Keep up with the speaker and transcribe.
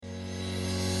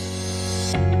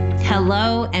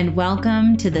Hello and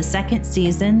welcome to the second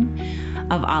season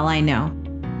of All I Know.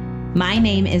 My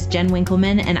name is Jen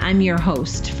Winkleman and I'm your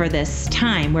host for this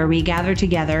time where we gather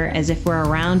together as if we're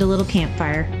around a little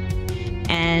campfire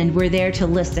and we're there to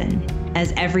listen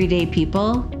as everyday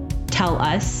people tell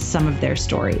us some of their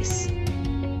stories.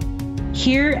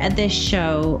 Here at this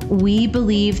show, we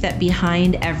believe that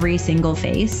behind every single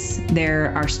face,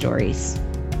 there are stories.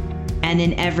 And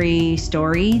in every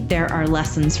story, there are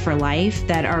lessons for life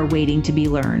that are waiting to be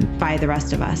learned by the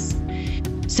rest of us.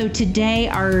 So today,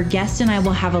 our guest and I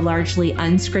will have a largely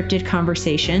unscripted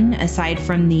conversation, aside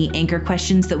from the anchor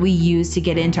questions that we use to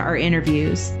get into our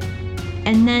interviews.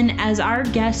 And then as our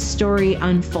guest story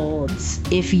unfolds,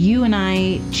 if you and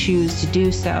I choose to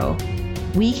do so,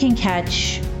 we can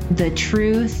catch the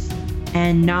truth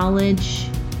and knowledge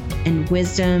and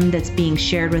wisdom that's being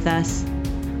shared with us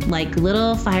like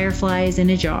little fireflies in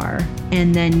a jar,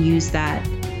 and then use that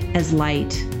as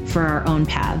light for our own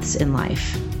paths in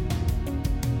life.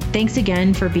 Thanks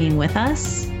again for being with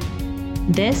us.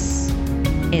 This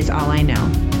is All I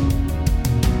Know.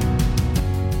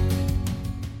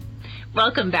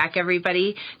 Welcome back,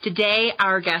 everybody. Today,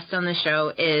 our guest on the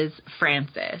show is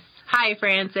Francis. Hi,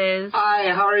 Francis.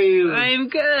 Hi, how are you? I'm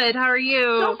good. How are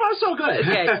you? So far, so good.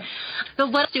 Good. So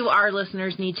what do our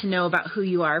listeners need to know about who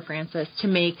you are, Francis, to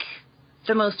make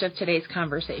the most of today's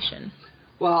conversation?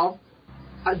 Well,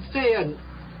 I'd say an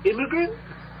immigrant.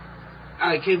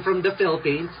 I came from the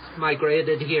Philippines,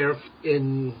 migrated here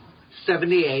in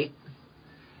 78,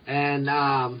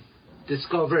 and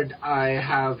discovered I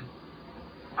have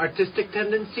artistic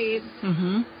tendencies.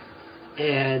 Mm-hmm.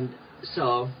 And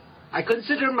so I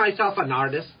consider myself an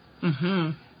artist.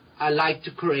 Mm-hmm. I like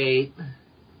to create,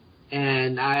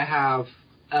 and I have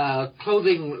a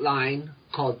clothing line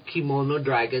called Kimono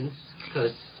Dragons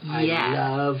because I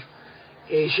love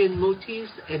Asian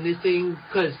motifs, anything,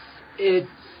 because it's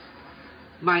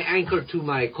my anchor to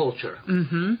my culture.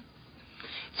 Mm-hmm.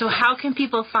 So how can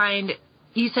people find,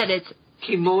 you said it's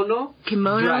Kimono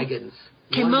Dragons.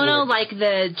 Kimono like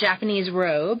the Japanese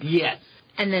robe? Yes.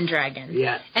 And then dragon.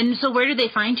 Yes. And so where do they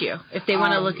find you if they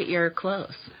want to look at your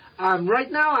clothes? Right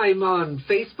now I'm on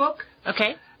Facebook.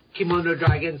 Okay. Kimono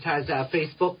Dragons has a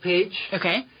Facebook page.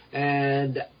 Okay.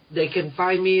 And they can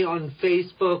find me on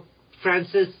Facebook,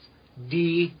 Francis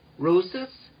D. Roses,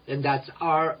 and that's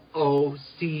Roces.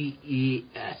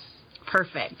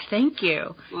 Perfect. Thank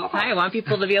you. I want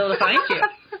people to be able to find you.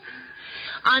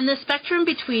 On the spectrum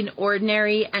between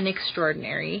ordinary and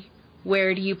extraordinary,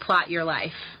 where do you plot your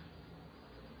life?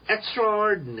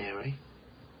 Extraordinary.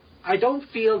 I don't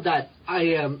feel that I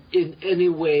am in any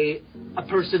way a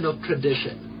person of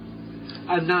tradition.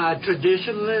 I'm not a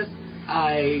traditionalist.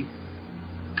 I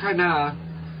kind of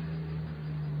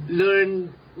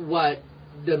learn what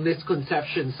the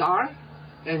misconceptions are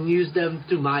and use them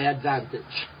to my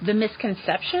advantage. The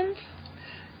misconceptions?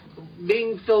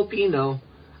 Being Filipino,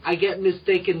 I get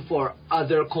mistaken for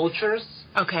other cultures.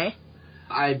 Okay.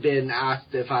 I've been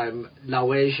asked if I'm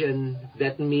Laotian,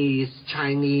 Vietnamese,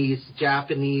 Chinese,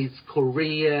 Japanese,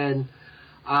 Korean,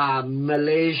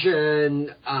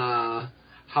 Malaysian,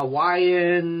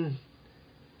 Hawaiian,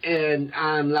 and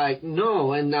I'm like,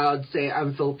 no, and I'd say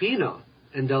I'm Filipino,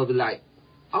 and they'll be like,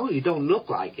 oh, you don't look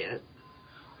like it.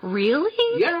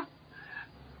 Really? Yeah.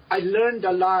 I learned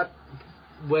a lot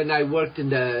when I worked in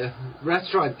the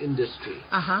restaurant industry.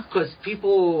 Uh-huh. Because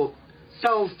people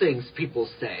sell things, people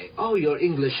say, oh, your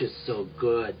English is so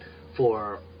good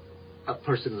for a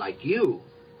person like you.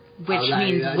 Which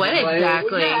means what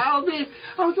exactly? Yeah,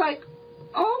 I was like,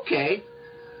 oh, okay.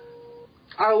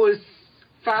 I was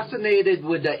fascinated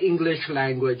with the English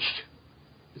language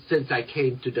since I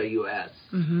came to the U.S.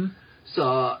 Mm-hmm.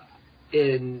 So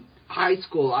in high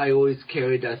school, I always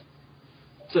carried a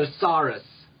thesaurus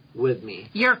with me.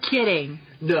 You're kidding.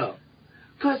 No.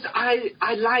 Because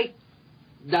I like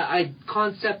the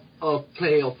concept of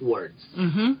play of words.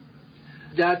 Mm-hmm.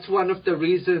 That's one of the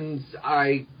reasons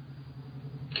I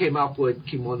came up with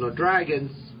Kimono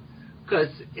Dragons,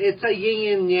 because it's a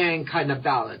yin and yang kind of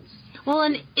balance. Well,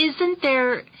 and isn't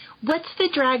there, what's the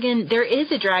dragon, there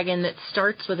is a dragon that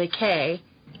starts with a K,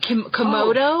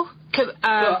 Komodo?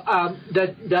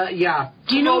 Yeah.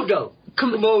 Do you know?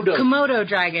 Komodo. Komodo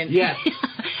dragon. Yes.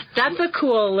 That's a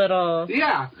cool little...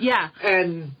 Yeah. Yeah.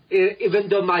 And even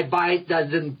though my bite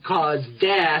doesn't cause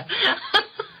death...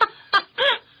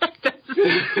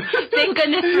 Thank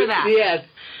goodness for that. Yes.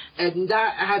 And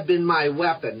that had been my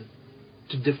weapon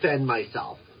to defend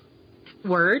myself.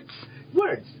 Words?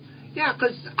 Words. Yeah,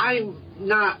 because I'm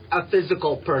not a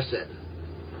physical person.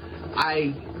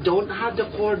 I don't have the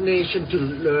coordination to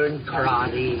learn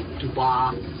karate, to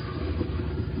box.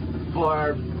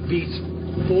 or be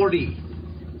 40.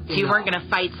 So you weren't going to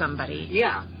fight somebody.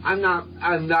 Yeah, I'm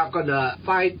not going to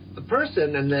fight a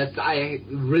person unless I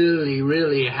really,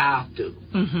 really have to.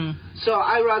 Mm-hmm. So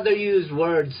I rather use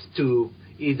words to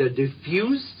either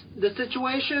diffuse the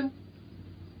situation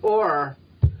or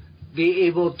be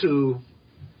able to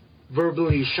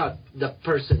verbally shut the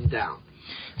person down.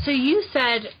 So you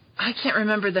said, I can't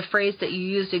remember the phrase that you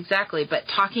used exactly, but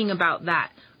talking about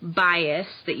that bias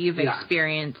that you've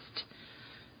experienced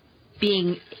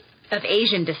being of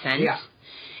Asian descent,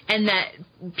 and that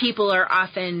people are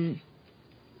often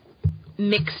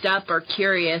mixed up or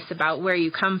curious about where you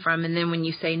come from, and then when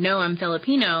you say, no, I'm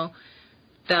Filipino,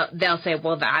 they'll say,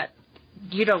 well,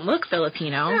 you don't look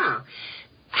Filipino. Yeah.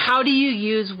 How do you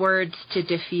use words to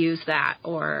diffuse that,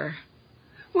 or?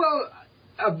 Well,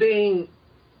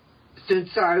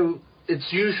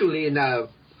 it's usually in a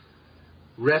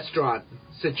restaurant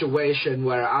situation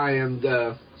where I am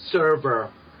the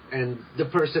server and the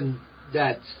person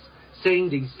that's saying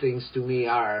these things to me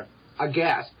are a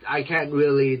guest. I can't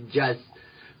really just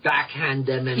backhand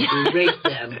them and berate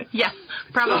them. Yes,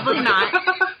 probably not.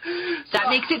 That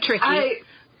makes it tricky. I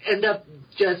end up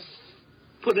just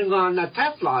putting on a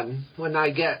Teflon when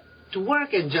I get to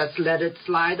work and just let it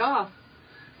slide off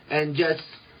and just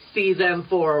see them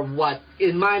for what,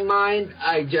 in my mind,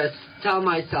 I just tell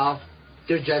myself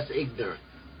they're just ignorant.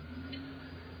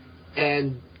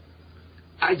 And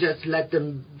I just let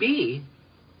them be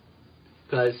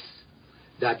because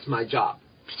that's my job.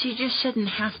 But you just shouldn't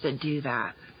have to do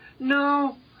that.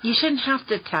 No. You shouldn't have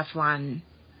to Teflon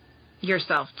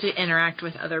yourself to interact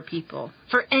with other people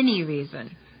for any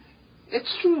reason.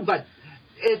 It's true, but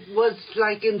it was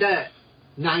like in the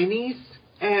 90s,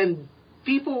 and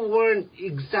people weren't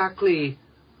exactly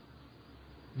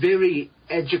very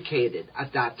educated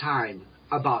at that time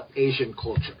about Asian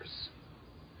cultures.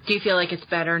 Do you feel like it's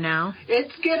better now?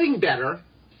 It's getting better.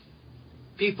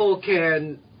 People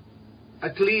can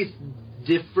at least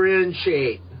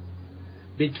differentiate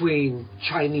between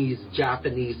Chinese,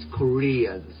 Japanese,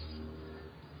 Koreans,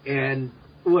 and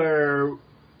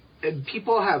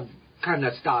people have kind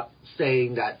of stopped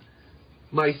saying that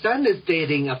my son is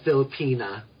dating a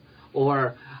Filipina,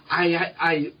 or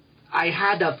I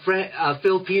had a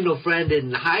Filipino friend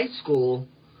in high school,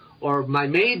 or my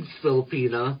maid's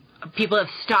Filipina. People have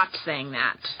stopped saying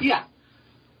that. Yeah.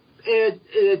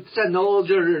 It's an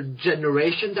older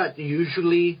generation that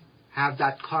usually have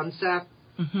that concept.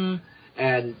 Mm-hmm.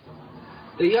 And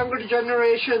the younger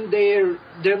generation,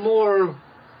 they're more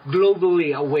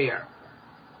globally aware.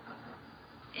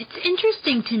 It's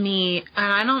interesting to me,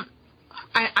 and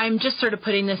I'm just sort of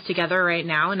putting this together right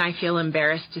now, and I feel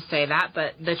embarrassed to say that,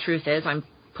 but the truth is I'm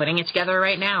putting it together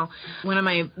right now. One of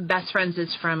my best friends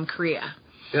is from Korea.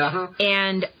 Uh-huh.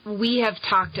 And we have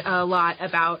talked a lot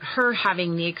about her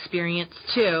having the experience,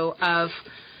 too, of,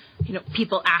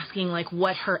 people asking, like,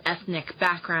 what her ethnic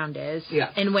background is. Yeah.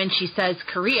 And when she says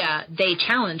Korea, they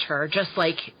challenge her, just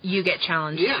like you get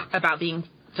challenged about being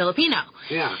Filipino.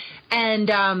 Yeah.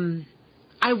 And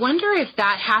I wonder if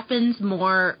that happens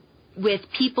more with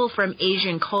people from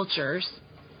Asian cultures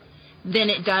than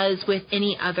it does with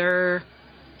any other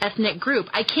ethnic group.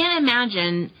 I can't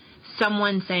imagine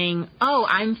someone saying, oh,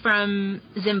 I'm from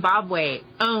Zimbabwe.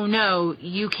 Oh, no,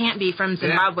 you can't be from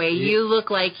Zimbabwe. Yeah. You look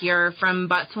like you're from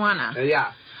Botswana.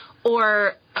 Yeah.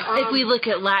 Or if we look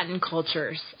at Latin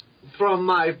cultures. From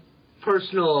my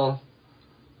personal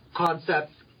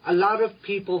concept, a lot of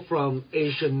people from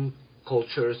Asian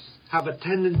cultures have a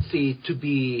tendency to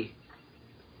be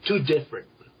too different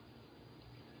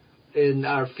in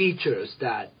our features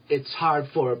that it's hard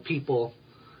for people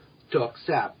to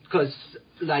accept. Because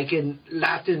like in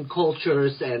Latin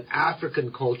cultures and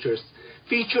African cultures,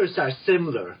 features are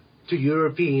similar to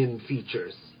European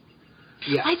features.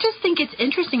 Yeah. I just think it's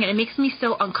interesting, and it makes me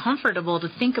so uncomfortable to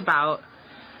think about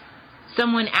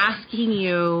someone asking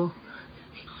you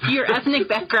your ethnic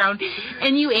background,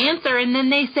 and you answer, and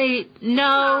then they say,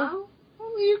 no,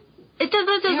 it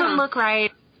doesn't look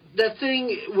right. The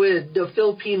thing with the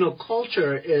Filipino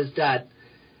culture is that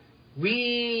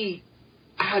we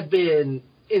had been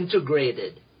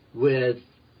integrated with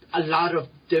a lot of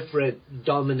different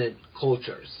dominant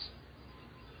cultures,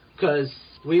 because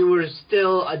we were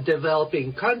still a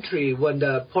developing country when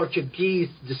the Portuguese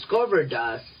discovered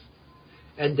us,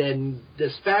 and then the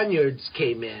Spaniards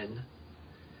came in,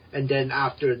 and then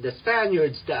after the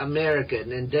Spaniards, the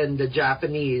American, and then the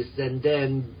Japanese, and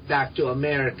then back to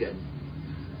American.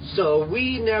 So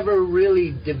we never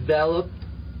really developed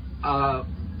a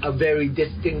very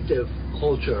distinctive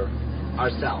culture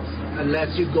ourselves,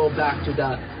 unless you go back to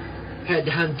the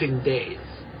headhunting days.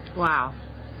 Wow.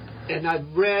 And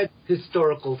I've read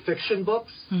historical fiction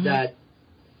books that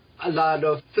a lot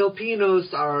of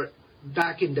Filipinos are,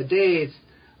 back in the days,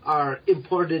 are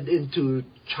imported into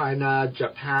China,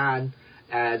 Japan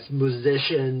as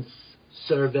musicians,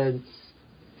 servants,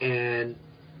 and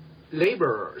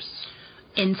laborers.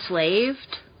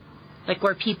 Enslaved? Like,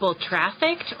 were people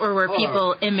trafficked, or were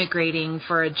people immigrating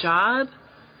for a job?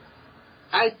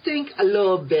 I think a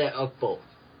little bit of both.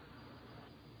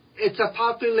 It's a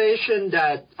population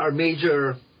that our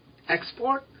major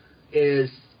export is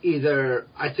either,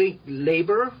 I think,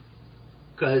 labor,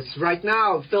 because right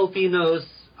now Filipinos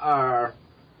are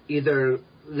either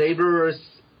laborers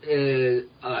in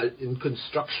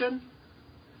construction,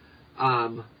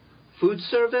 food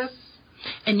service.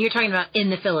 And you're talking about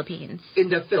in the Philippines? In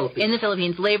the Philippines. In the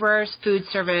Philippines, laborers, food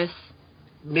service.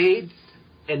 Maids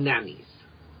and nannies.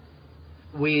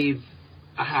 We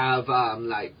have,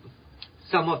 like,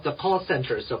 some of the call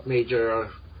centers of major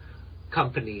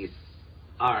companies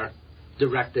are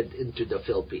directed into the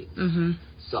Philippines. Mm-hmm.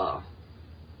 So.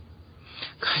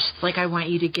 Gosh, it's like I want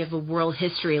you to give a world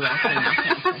history lesson.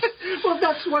 Well,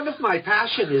 that's one of my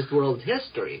passion is world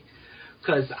history.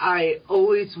 Because I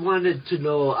always wanted to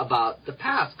know about the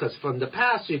past. Because from the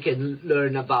past you can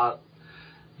learn about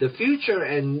the future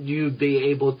and you'd be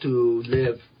able to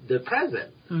live the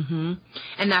present. Mm-hmm.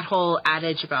 And that whole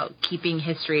adage about keeping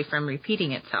history from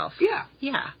repeating itself. Yeah.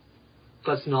 Yeah.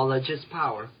 Because knowledge is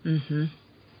power. Mm-hmm.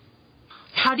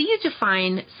 How do you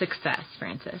define success,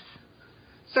 Francis?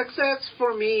 Success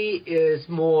for me is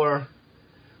more,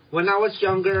 when I was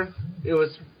younger, it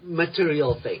was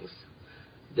material things.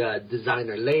 The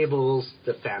designer labels,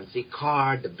 the fancy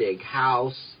car, the big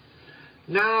house.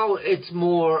 Now it's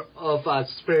more of a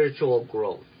spiritual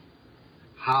growth.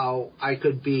 How I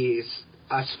could be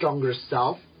a stronger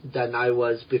self than I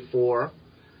was before.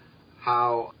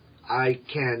 How I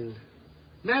can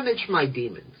manage my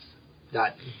demons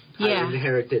that I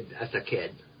inherited as a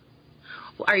kid.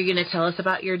 Are you going to tell us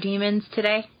about your demons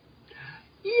today?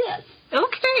 Yes.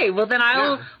 Okay, well then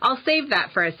I'll save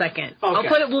that for a second. Okay.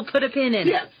 We'll put a pin in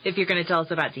it if you're going to tell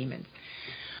us about demons.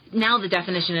 Now the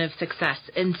definition of success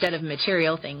instead of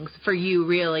material things for you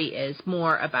really is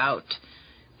more about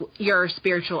your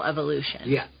spiritual evolution.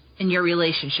 Yeah. And your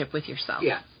relationship with yourself.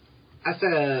 Yeah. As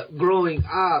growing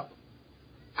up,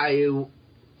 I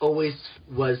always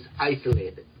was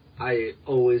isolated. I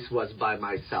always was by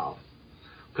myself.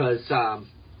 Because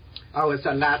I was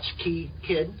a latchkey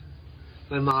kid.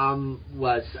 My mom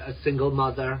was a single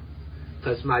mother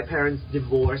because my parents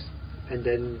divorced and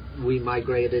then we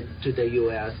migrated to the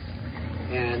U.S.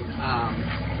 And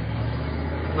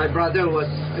my brother was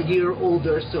a year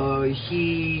older, so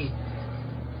he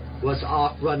was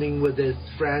off running with his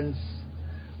friends.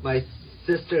 My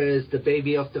sister is the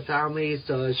baby of the family,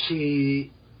 so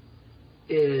she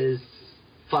is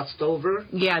fussed over.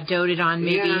 Yeah, doted on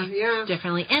maybe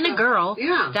differently. And a girl.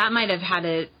 That might have had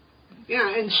a...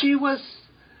 Yeah, and she was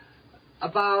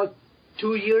about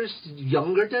 2 years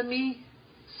younger than me.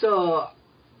 So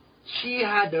she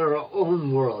had her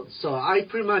own world. So I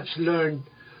pretty much learned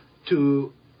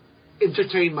to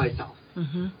entertain myself.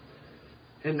 Mm-hmm.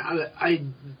 And I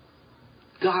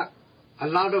got a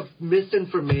lot of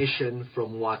misinformation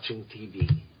from watching TV.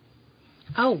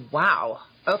 Oh, wow.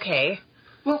 Okay.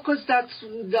 Well, because that's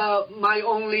my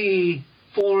only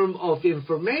form of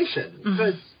information.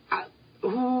 Because I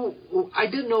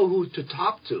didn't know who to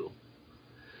talk to.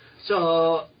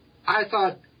 So I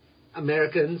thought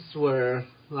Americans were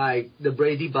like the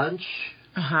Brady Bunch,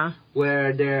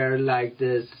 where they're like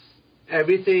this,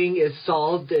 everything is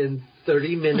solved in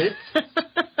 30 minutes,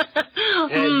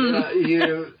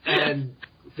 and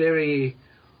very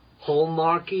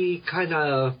hallmarky kind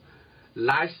of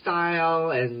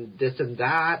lifestyle and this and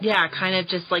that. Yeah, kind of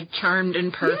just like charmed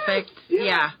and perfect.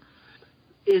 Yeah.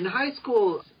 In high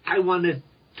school, I wanted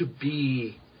to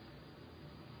be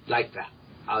like that.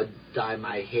 I would dye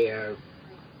my hair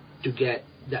to get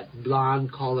that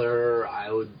blonde color.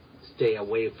 I would stay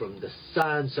away from the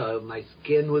sun so my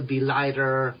skin would be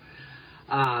lighter.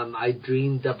 I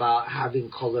dreamed about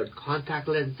having colored contact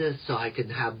lenses so I can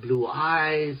have blue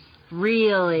eyes.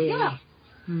 Really? Yeah.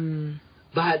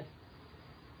 But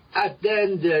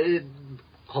then the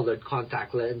colored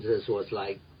contact lenses was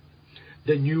like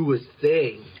the newest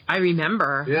thing. I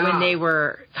remember when they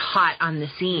were hot on the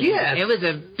scene. Yes. It was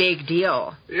a big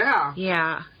deal. Yeah.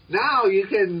 Yeah. Now you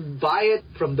can buy it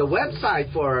from the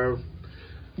website for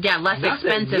less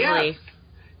expensively. Yes.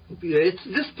 It's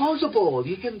disposable.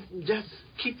 You can just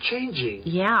keep changing.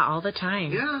 Yeah, all the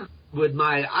time. Yeah. With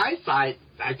my eyesight,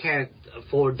 I can't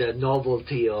afford the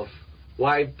novelty of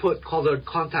why put colored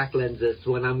contact lenses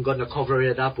when I'm going to cover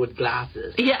it up with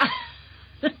glasses? Yeah.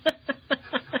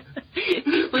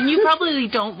 When you probably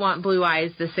don't want blue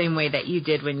eyes the same way that you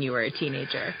did when you were a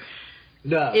teenager.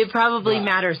 No. It probably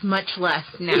matters much less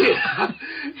now. Yeah.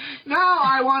 Now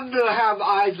I want to have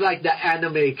eyes like the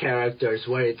anime characters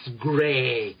where it's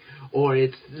gray or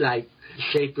it's like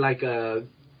shaped like a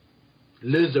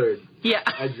lizard. Yeah.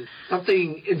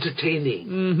 Something entertaining.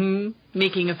 Mm-hmm.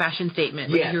 Making a fashion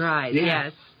statement with your eyes. Yeah.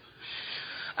 Yes.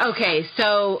 Okay,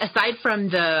 so aside from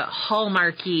the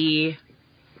hallmarky,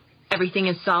 everything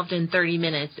is solved in 30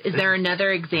 minutes, is there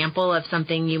another example of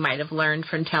something you might have learned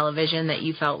from television that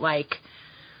you felt like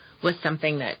was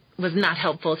something that was not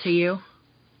helpful to you?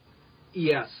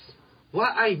 Yes.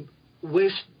 What I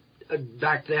wished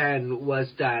back then was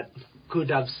that could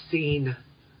have seen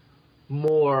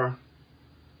more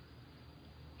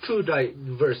true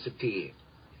diversity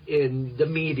in the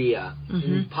media,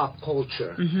 in pop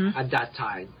culture at that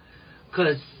time.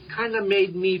 Because kind of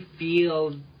made me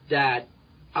feel that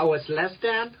I was less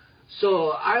than. So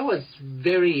I was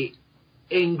very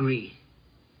angry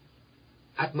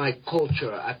at my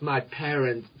culture, at my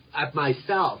parents, at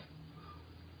myself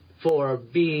for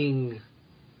being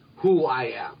who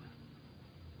I am.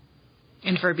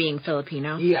 And for being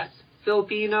Filipino? Yes.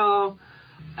 Filipino.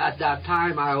 At that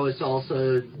time, I was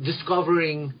also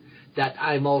discovering that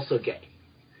I'm also gay.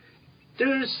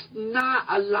 There's not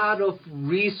a lot of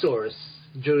resource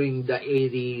during the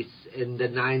 80s and the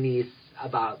 90s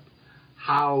about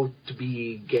how to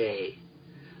be gay.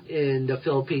 In the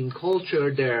Philippine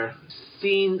culture, they're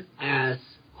seen as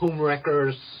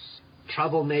homewreckers,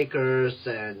 troublemakers,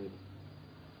 and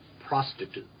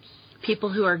prostitutes.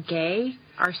 People who are gay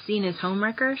are seen as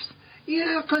homewreckers?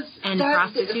 Yeah, because... And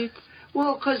prostitutes?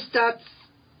 Well, because that's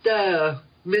the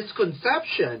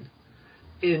misconception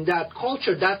in that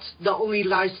culture. That's the only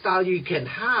lifestyle you can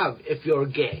have if you're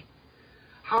gay.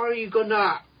 How are you going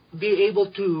to be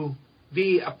able to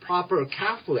be a proper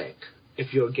Catholic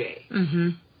if you're gay? Mm-hmm.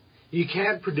 You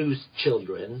can't produce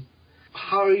children.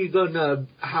 How are you going to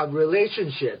have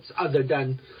relationships other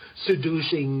than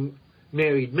seducing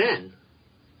married men?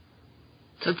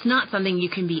 So it's not something you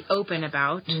can be open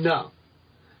about. No.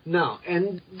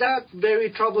 And that's very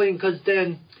troubling because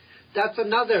then that's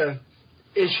another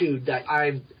issue that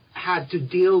I've had to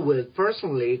deal with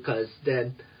personally because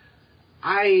then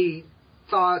I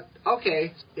thought,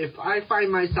 okay, if I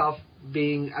find myself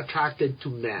being attracted to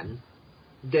men,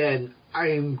 then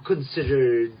I'm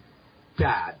considered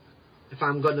bad. If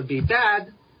I'm going to be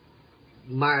bad,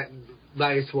 might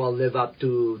as well live up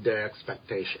to their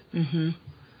expectation. Mm-hmm.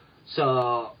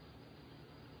 So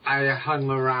I hung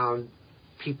around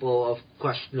people of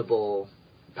questionable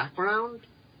background.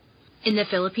 In the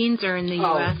Philippines or in the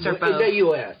U.S. or both? In the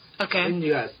U.S. Okay. In the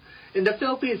U.S. In the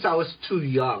Philippines, I was too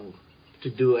young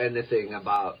to do anything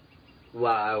about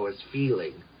what I was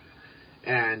feeling.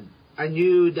 And I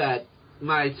knew that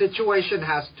my situation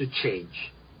has to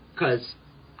change because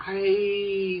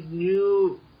I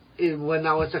knew when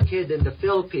I was a kid in the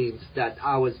Philippines that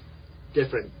I was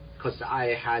different because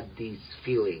I had these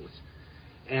feelings.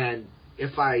 And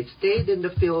if I stayed in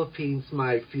the Philippines,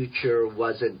 my future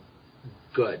wasn't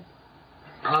good.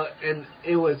 And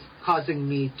it was causing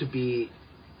me to be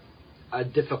a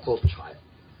difficult child.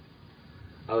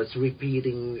 I was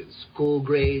repeating school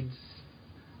grades.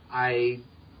 I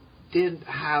didn't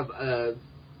have a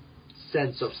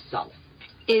sense of self.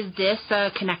 Is this a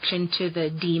connection to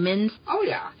the demons? Oh,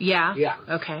 yeah. Yeah? Yeah.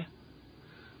 Okay.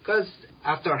 Because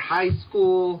after high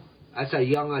school, as a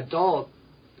young adult,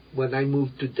 when I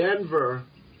moved to Denver,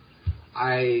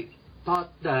 I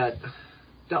thought that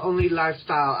the only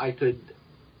lifestyle I could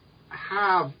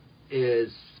have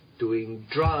is doing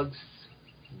drugs,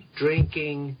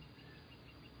 drinking,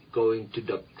 going to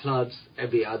the clubs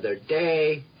every other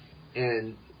day,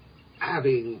 and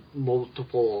having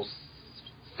multiple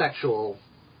sexual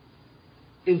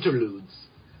interludes.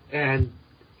 And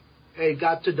it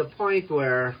got to the point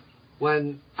where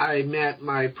when I met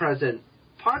my present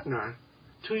partner,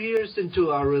 2 years into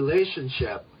our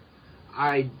relationship,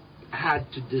 I had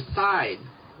to decide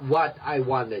what I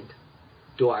wanted.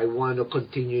 Do I want to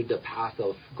continue the path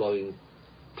of going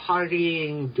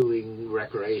partying, doing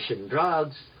recreation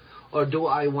drugs, or do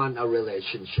I want a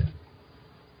relationship?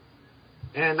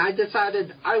 And I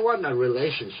decided I want a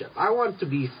relationship. I want to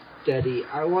be steady.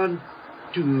 I want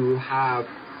to have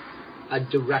a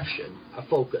direction, a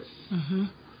focus. Mm-hmm.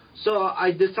 So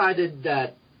I decided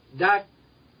that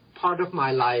part of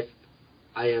my life,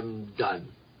 I am done.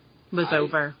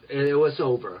 Over. It was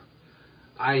over.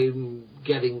 I'm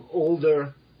getting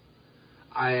older.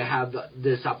 I have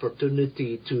this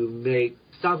opportunity to make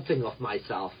something of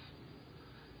myself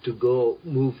to go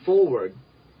move forward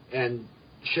and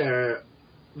share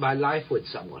my life with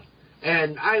someone.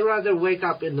 And I rather wake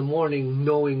up in the morning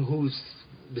knowing who's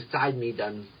beside me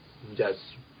than just,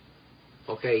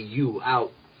 okay, you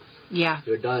out. Yeah.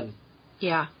 You're done.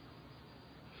 Yeah.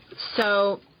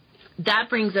 So that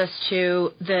brings us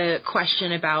to the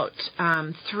question about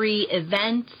 3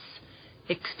 events,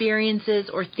 experiences,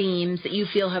 or themes that you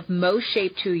feel have most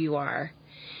shaped who you are.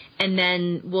 And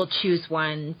then we'll choose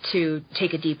one to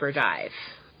take a deeper dive.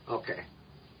 Okay.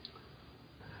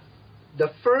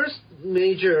 The first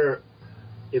major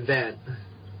event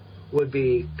would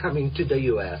be coming to the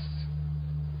U.S.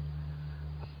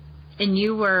 And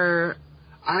you were...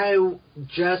 I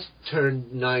just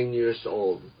turned 9 years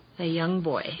old. A young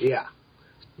boy. Yeah.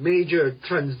 Major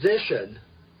transition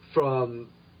from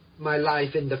my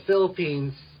life in the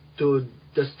Philippines to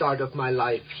the start of my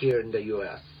life here in the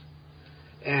U.S.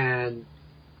 And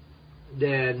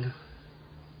then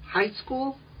high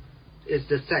school is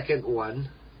the second one,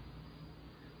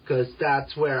 because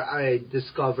that's where I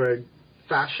discovered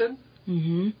fashion,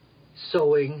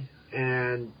 sewing,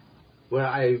 and where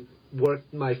I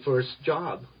worked my first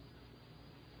job.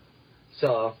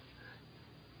 So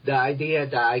the idea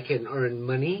that I can earn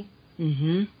money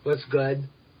was good.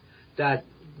 That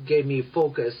gave me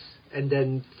focus. And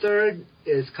then third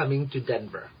is coming to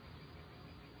Denver.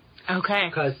 Okay.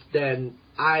 Because then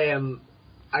I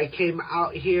came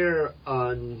out here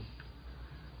on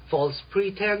false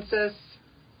pretenses,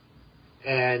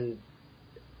 and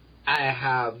I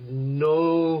have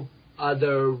no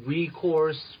other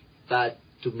recourse but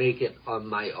to make it on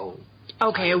my own.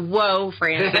 Okay, whoa,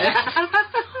 Francis.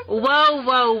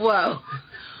 Whoa.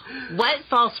 What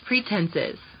false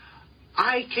pretenses?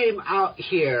 I came out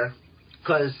here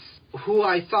because who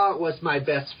I thought was my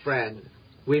best friend,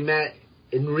 we met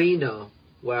in Reno,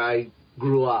 where I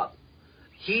grew up.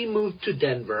 He moved to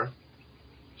Denver.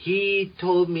 He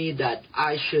told me that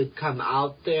I should come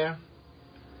out there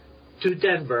to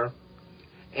Denver,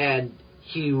 and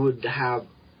he would have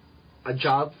a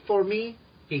job for me.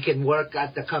 He can work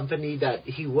at the company that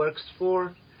he works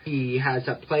for. He has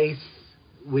a place.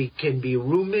 We can be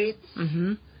roommates,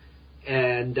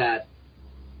 and that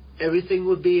everything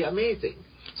would be amazing.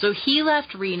 So he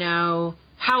left Reno.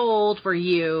 How old were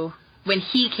you when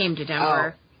he came to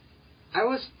Denver? I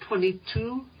was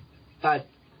 22, but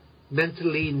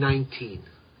mentally 19.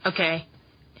 Okay.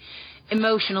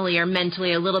 Emotionally or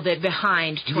mentally a little bit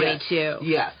behind 22.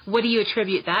 Yes. What do you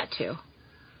attribute that to?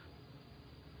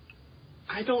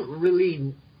 I don't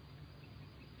really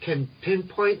can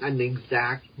pinpoint an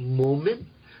exact moment,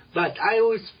 but I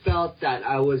always felt that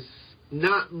I was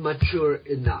not mature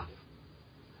enough,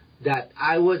 that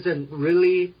I wasn't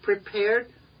really prepared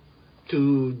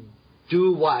to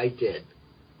do what I did.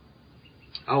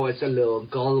 I was a little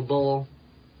gullible,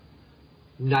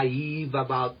 naive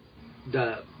about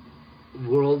the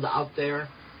world out there.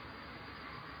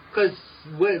 Because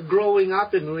growing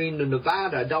up in Reno,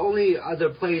 Nevada, the only other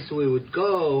place we would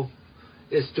go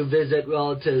is to visit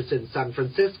relatives in San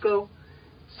Francisco,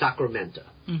 Sacramento.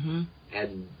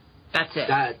 And that's it.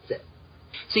 That's it.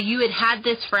 So you had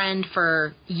this friend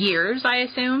for years, I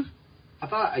assume?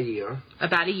 About a year.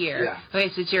 About a year. Yeah. Okay,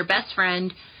 so it's your best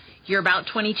friend. You're about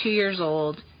 22 years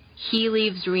old. He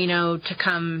leaves Reno to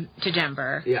come to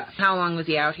Denver. Yeah. How long was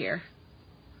he out here?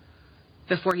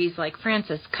 Before he's like,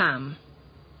 Francis, come.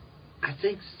 I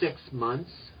think 6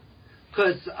 months.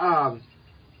 Because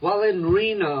while in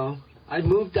Reno, I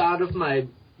moved out of my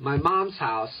mom's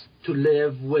house to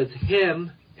live with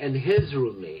him and his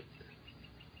roommate.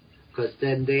 Because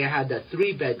then they had a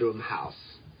 3-bedroom house.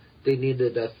 They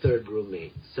needed a third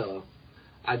roommate. So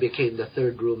I became the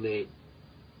third roommate.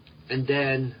 And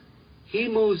then he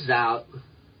moves out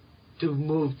to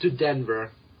move to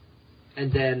Denver.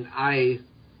 And then I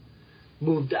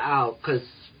moved out because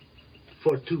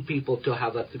for 2 people to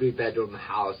have a 3-bedroom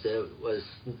house, it was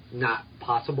not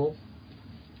possible.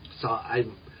 So I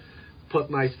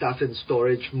put my stuff in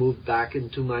storage, moved back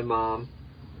into my mom.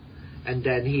 And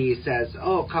then he says,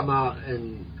 oh, come out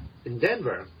in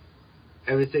Denver.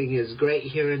 Everything is great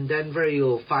here in Denver.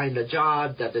 You'll find a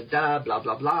job, blah,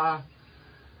 blah, blah.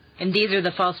 And these are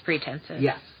the false pretenses.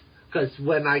 Yes. Because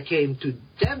when I came to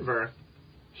Denver,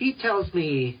 he tells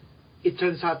me it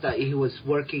turns out that he was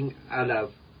working at a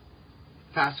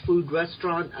fast food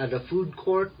restaurant, at a food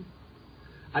court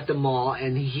at the mall,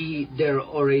 and they're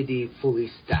already fully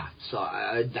staffed. So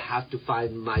I'd have to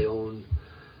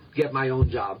get my own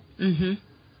job,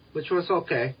 which was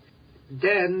okay.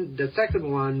 Then the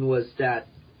second one was that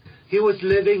he was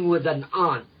living with an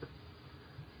aunt,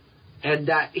 and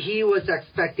that he was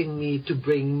expecting me to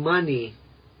bring money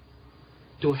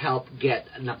to help get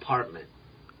an apartment.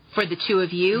 For the two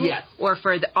of you? Yes. Or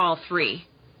for all three?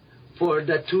 For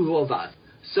the two of us.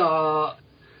 So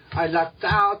I lucked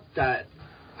out that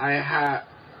I had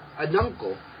an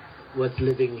uncle was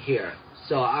living here.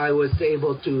 So I was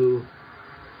able to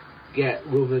get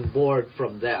room and board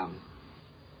from them.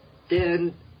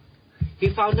 Then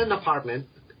he found an apartment,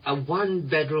 a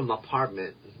one-bedroom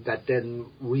apartment that then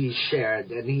we shared,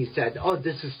 and he said, oh,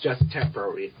 this is just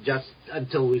temporary, just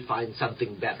until we find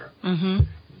something better. Mm-hmm.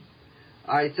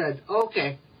 I said,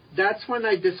 okay. That's when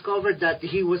I discovered that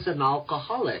he was an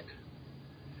alcoholic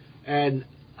and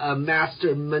a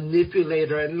master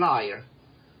manipulator and liar,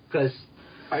 because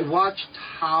I watched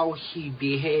how he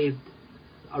behaved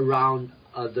around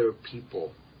other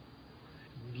people.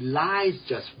 Lies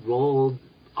just rolled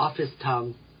off his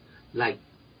tongue like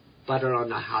butter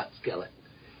on a hot skillet.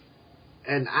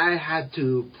 And I had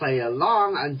to play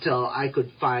along until I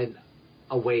could find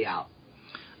a way out.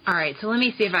 All right, so let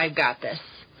me see if I've got this.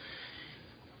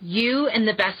 You and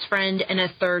the best friend and a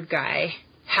third guy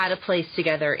had a place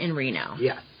together in Reno.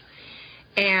 Yes.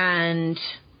 And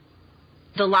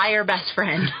the liar best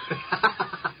friend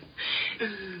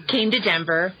came to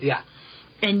Denver. Yeah.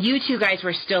 And you two guys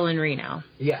were still in Reno.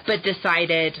 Yes. But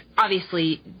decided,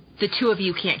 obviously, the two of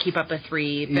you can't keep up a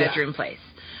 3-bedroom place.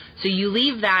 So you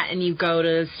leave that and you go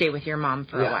to stay with your mom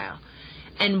for a while.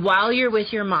 And while you're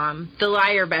with your mom, the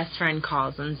liar best friend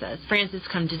calls and says, Francis,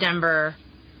 come to Denver.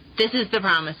 This is the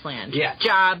promised land. Yeah.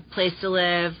 Job, place to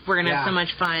live. We're going to have so much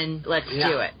fun. Let's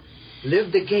do it.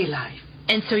 Live the gay life.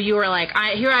 And so you were like,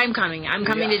 here I'm coming. I'm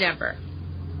coming to Denver.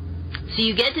 So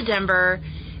you get to Denver,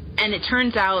 and it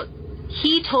turns out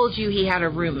he told you he had a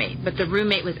roommate, but the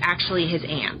roommate was actually his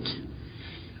aunt.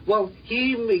 Well,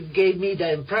 he gave me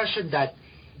the impression that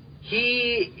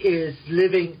he is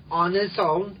living on his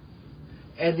own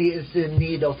and he is in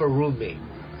need of a roommate.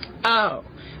 Oh,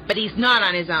 but he's not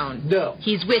on his own. No.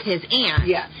 He's with his aunt.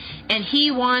 Yes. And he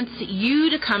wants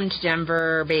you to come to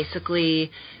Denver,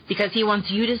 basically, because he wants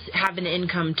you to have an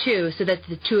income, too, so that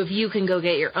the two of you can go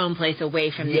get your own place away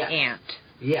from the aunt.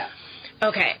 Yes.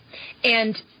 Okay.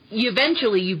 And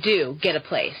eventually you do get a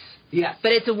place. Yes.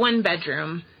 But it's a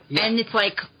 1-bedroom. Yes. And it's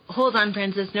like, hold on,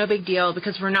 Francis, no big deal,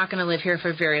 because we're not going to live here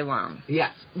for very long.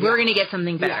 Yes. We're going to get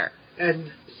something better. Yeah.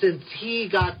 And since he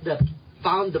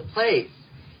found the place,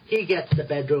 he gets the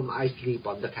bedroom, I sleep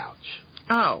on the couch.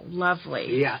 Oh,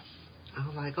 lovely. Yes.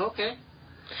 I'm like, okay.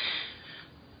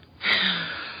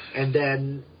 And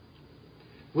then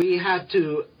we had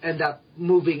to end up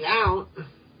moving out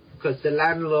because the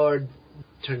landlord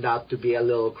turned out to be a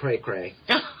little cray-cray.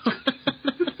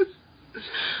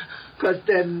 Because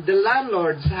then the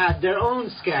landlords had their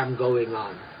own scam going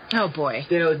on. Oh, boy.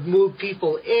 They would move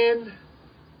people in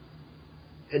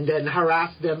and then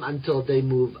harass them until they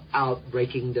move out,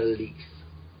 breaking the lease.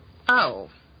 Oh,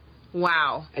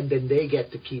 wow. And then they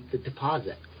get to keep the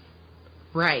deposit.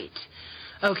 Right.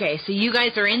 Okay, so you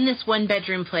guys are in this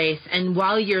 1-bedroom place, and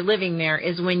while you're living there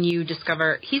is when you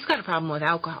discover he's got a problem with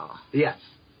alcohol. Yes.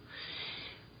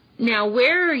 Now,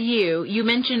 where are you? You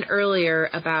mentioned earlier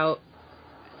about,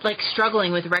 like,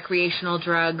 struggling with recreational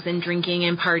drugs and drinking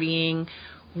and partying.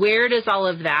 Where does all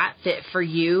of that fit for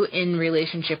you in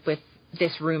relationship with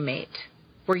this roommate?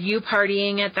 Were you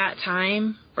partying at that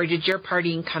time, or did your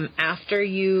partying come after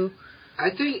you?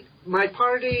 I think my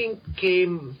partying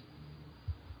came...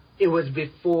 It was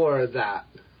before that.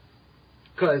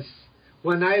 Because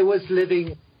when I was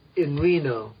living in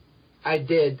Reno, I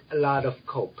did a lot of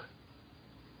coke.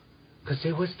 Because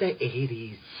it was the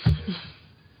 80s.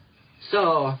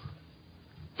 So,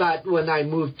 but when I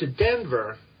moved to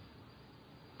Denver,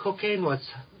 cocaine was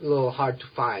a little hard to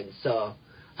find. So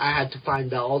I had to find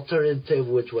the alternative,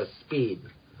 which was speed.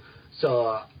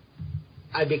 So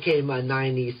I became a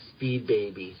 90s speed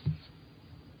baby.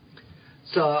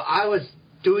 So I was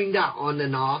doing that on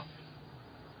and off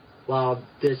while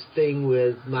this thing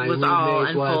with my was roommate all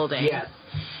unfolding. Yes.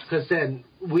 Because then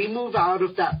we moved out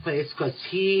of that place because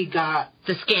he got...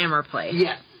 The scammer place.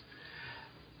 Yes.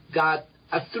 Got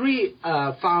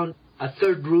found a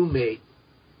third roommate,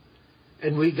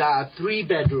 and we got a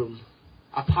 3-bedroom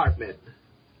apartment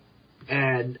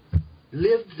and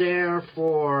lived there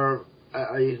for,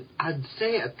 I'd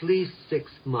say, at least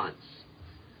 6 months.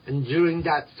 And during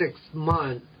that 6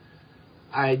 months,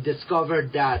 I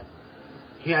discovered that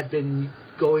he had been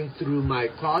going through my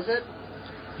closet,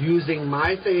 using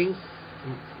my things,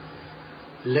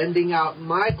 lending out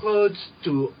my clothes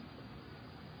to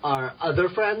our other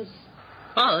friends.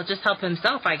 Well, just help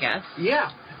himself, I guess.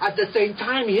 Yeah. At the same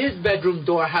time, his bedroom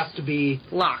door has to be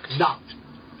Locked.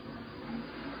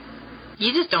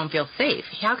 You just don't feel safe.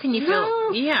 How can you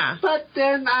feel? Yeah. But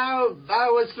then I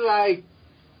was like,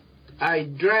 I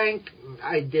drank,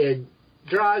 I did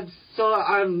drugs, so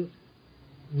I'm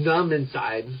numb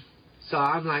inside. So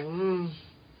I'm like,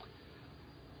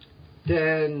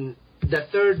 Then the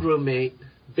third roommate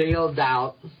bailed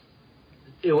out.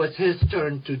 It was his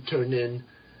turn to turn in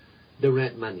the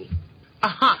rent money.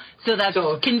 So that's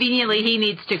conveniently he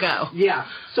needs to go. Yeah.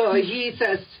 So he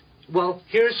says, well,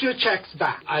 here's your checks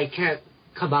back. I can't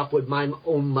come up with my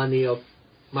own money of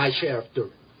my share of the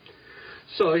rent.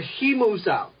 So he moves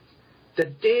out. The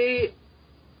day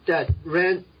that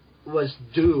rent was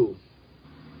due,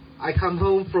 I come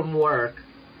home from work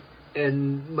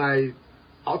and my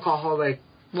alcoholic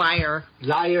liar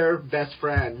best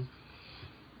friend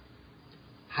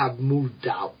have moved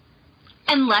out.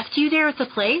 And left you there at the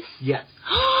place? Yes.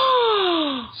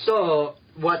 So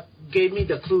what gave me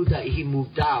the clue that he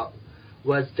moved out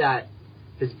was that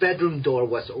his bedroom door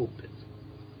was open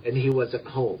and he wasn't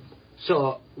home.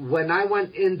 So when I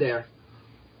went in there,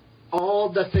 all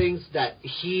the things that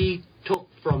he took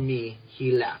from me,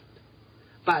 he left.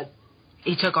 But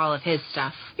he took all of his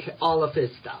stuff. All of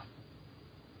his stuff.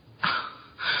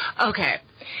 Okay.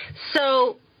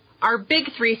 So our big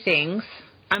three things,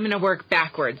 I'm going to work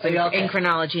backwards in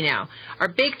chronology now. Our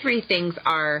big three things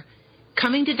are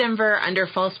coming to Denver under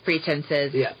false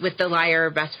pretenses with the liar,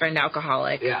 best friend,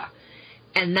 alcoholic. Yeah.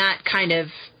 And that kind of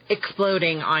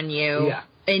exploding on you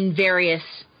in various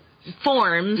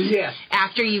forms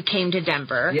after you came to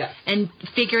Denver. Yes. And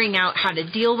figuring out how to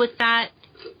deal with that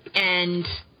and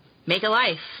make a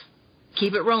life.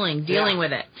 Keep it rolling, dealing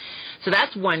with it. So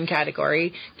that's one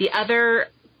category. The other,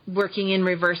 working in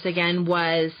reverse again,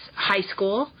 was high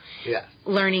school. Yeah.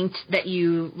 Learning that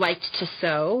you liked to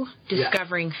sew,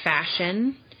 discovering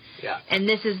fashion. Yeah. And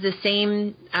this is the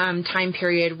same time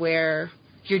period where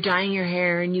you're dyeing your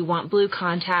hair and you want blue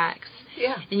contacts.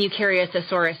 Yeah. And you carry a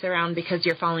thesaurus around because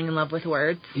you're falling in love with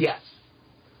words. Yes.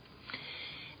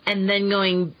 And then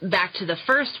going back to the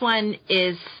first one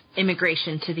is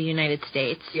immigration to the United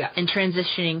States. Yeah. And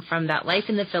transitioning from that life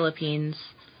in the Philippines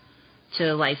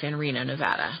to life in Reno,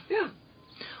 Nevada. Yeah.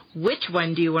 Which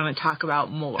one do you want to talk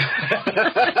about more?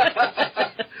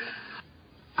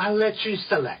 I'll let you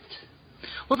select.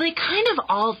 Well, they kind of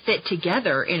all fit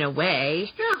together in a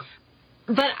way. Yeah.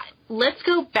 But let's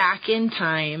go back in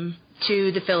time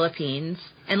to the Philippines,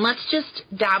 and let's just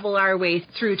dabble our way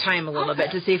through time a little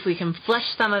bit to see if we can flesh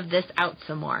some of this out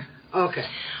some more. Okay.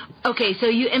 Okay, so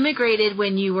you immigrated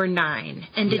when you were 9.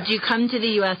 And did you come to the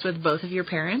U.S. with both of your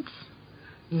parents?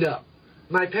 No.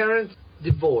 My parents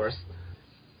divorced.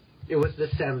 It was the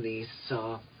 70s,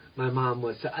 so my mom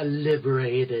was a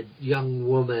liberated young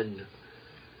woman.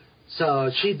 So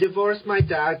she divorced my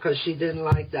dad because she didn't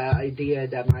like the idea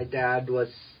that my dad was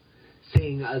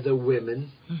seeing other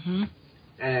women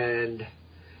and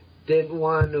didn't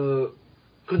want to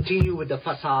continue with the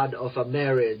facade of a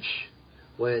marriage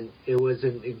when it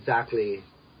wasn't exactly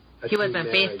a he wasn't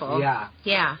marriage. Faithful. Yeah.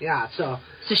 Yeah. Yeah, so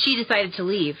she decided to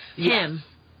leave him.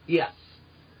 Yes.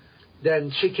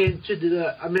 Then she came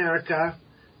to America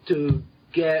to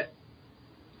get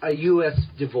a U.S.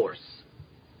 divorce.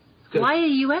 Why a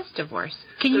U.S. divorce?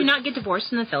 Can you not get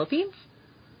divorced in the Philippines?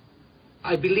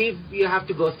 I believe you have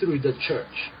to go through the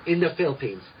church in the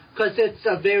Philippines because it's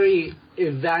a very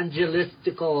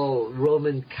evangelistical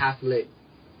Roman Catholic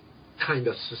kind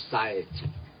of society.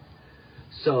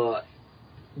 So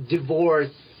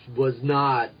divorce was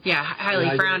not... Yeah,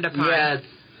 highly frowned upon. Yes.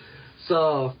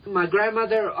 So my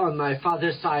grandmother on my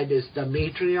father's side is the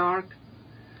matriarch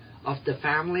of the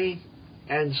family,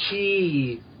 and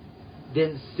she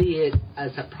didn't see it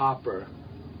as a proper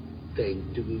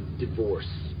thing to divorce.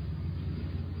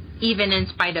 Even in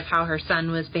spite of how her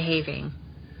son was behaving.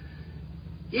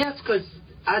 Yes, because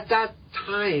at that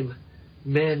time,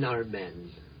 men are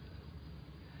men.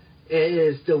 It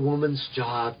is the woman's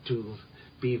job to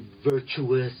be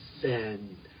virtuous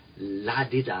and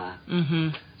la-di-da.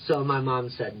 So my mom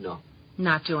said no.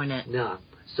 Not doing it. No.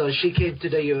 So she came to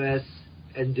the U.S.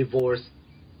 and divorced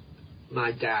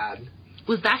my dad.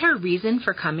 Was that her reason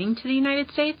for coming to the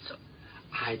United States?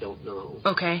 I don't know.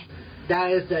 Okay.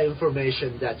 That is the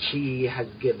information that she has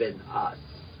given us.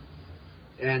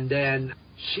 And then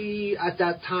she, at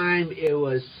that time, it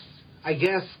was, I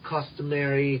guess,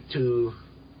 customary to...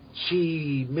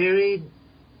 She married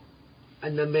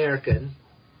an American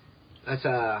as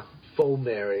a faux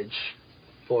marriage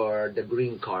for the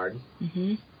green card.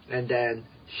 And then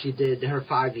she did her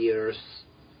 5 years.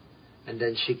 And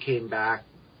then she came back,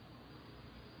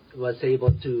 was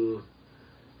able to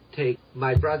take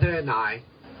my brother and I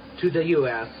to the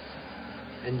U.S.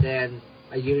 And then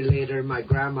a year later, my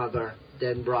grandmother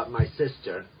then brought my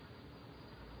sister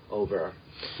over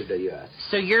to the U.S.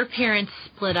 So your parents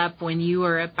split up when you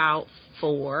were about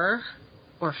 4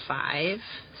 or 5,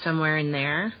 somewhere in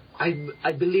there.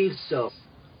 I believe so.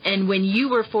 And when you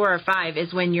were 4 or 5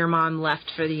 is when your mom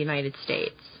left for the United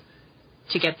States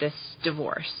to get this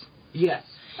divorce. Yes.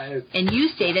 And you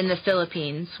stayed in the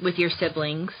Philippines with your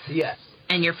siblings. Yes.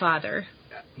 And your father.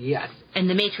 Yes. And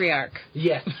the matriarch.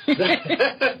 Yes.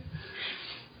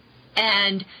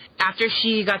 And after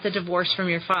she got the divorce from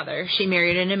your father, she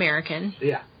married an American.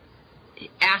 Yeah.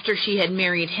 After she had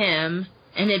married him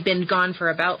and had been gone for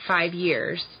about 5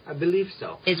 years. I believe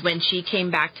so. Is when she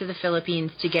came back to the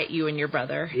Philippines to get you and your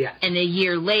brother. Yes. And a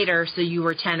year later, so you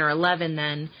were 10 or 11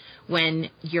 then, when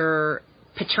your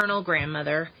paternal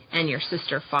grandmother and your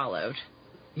sister followed.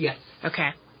 Yes. Okay.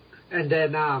 And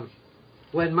then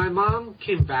when my mom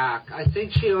came back, I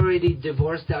think she already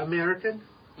divorced the American.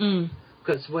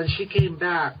 Because when she came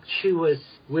back, she was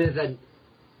with an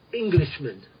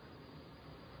Englishman.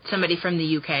 Somebody from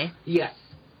the UK? Yes.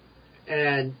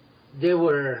 And they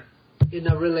were in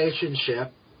a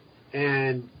relationship,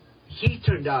 and he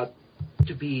turned out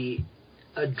to be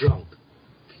a drunk.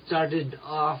 Started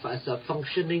off as a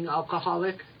functioning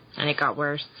alcoholic. And it got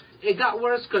worse. It got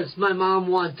worse because my mom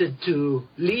wanted to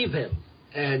leave him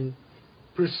and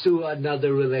pursue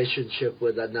another relationship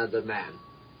with another man.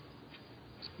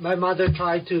 My mother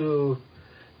tried to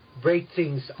break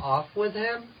things off with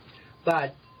him,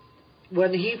 but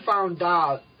when he found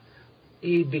out,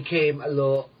 he became a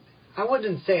little, I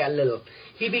wouldn't say a little,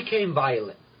 he became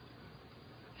violent.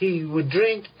 He would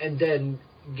drink and then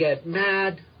get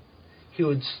mad. He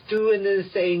would stew in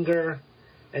his anger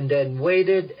and then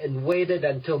waited and waited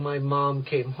until my mom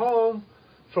came home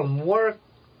from work,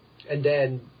 and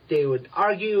then they would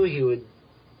argue. He would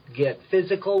get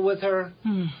physical with her.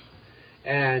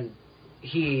 And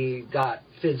he got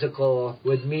physical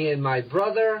with me and my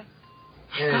brother.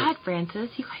 God, Francis,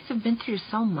 you guys have been through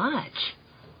so much.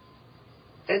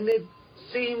 And it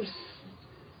seems,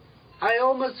 I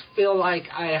almost feel like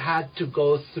I had to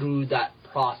go through that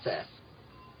process.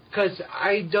 Because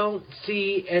I don't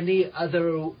see any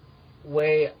other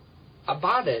way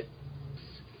about it.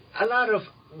 A lot of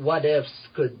what ifs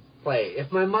could play.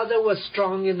 If my mother was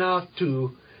strong enough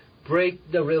to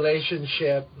break the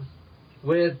relationship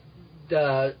with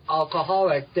the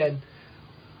alcoholic, then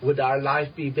would our life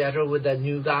be better with a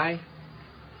new guy?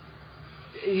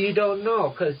 You don't know,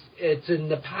 because it's in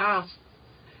the past.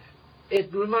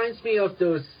 It reminds me of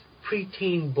those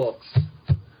preteen books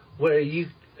where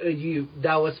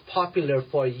that was popular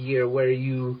for a year, where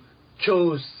you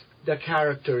chose the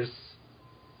character's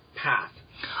path.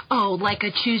 Oh, like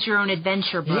a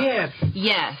choose-your-own-adventure book. Yes.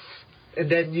 Yes. And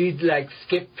then you'd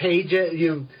skip pages.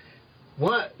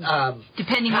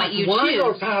 Depending what you one choose.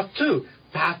 Or path 2.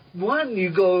 Path 1, you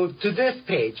go to this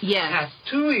page. Yes. Path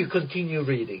 2, you continue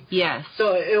reading. Yes.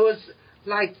 So it was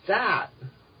like that.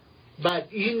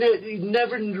 But you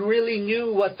never really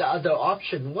knew what the other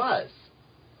option was.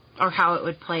 Or how it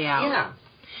would play out. Yeah.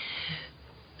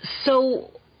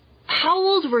 So, how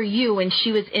old were you when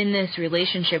she was in this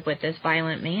relationship with this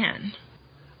violent man?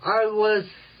 I was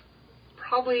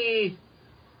probably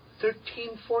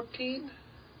 13, 14.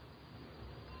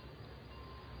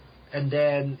 And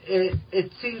then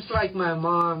it seems like my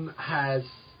mom has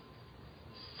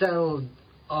settled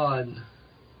on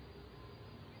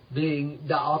being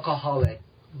the alcoholic,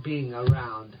 being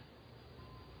around.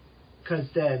 Because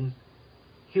then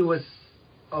he was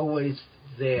always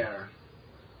there.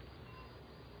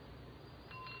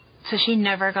 So she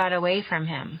never got away from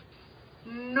him?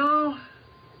 No.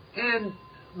 And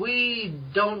we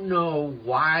don't know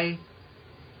why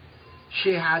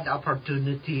she had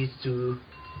opportunities to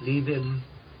leave him.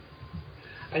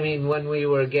 I mean, when we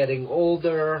were getting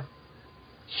older,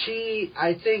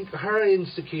 I think her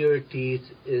insecurities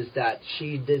is that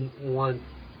she didn't want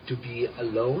to be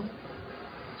alone.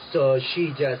 So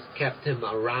she just kept him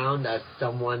around as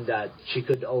someone that she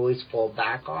could always fall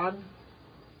back on.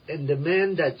 And the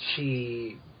men that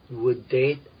she would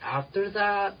date after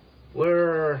that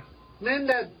were men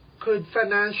that could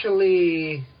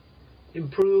financially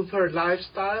improve her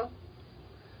lifestyle.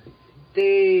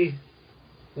 They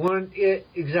weren't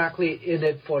exactly in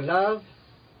it for love.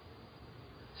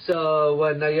 So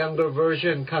when a younger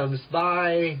version comes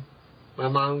by, my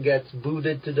mom gets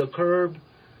booted to the curb.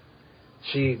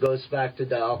 She goes back to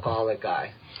the alcoholic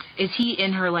guy. Is he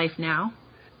in her life now?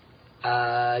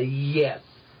 Yes.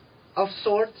 Of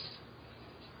sorts.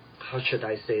 How should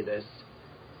I say this?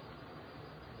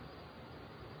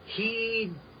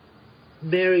 He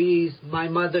marries my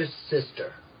mother's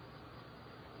sister.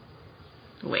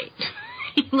 Wait.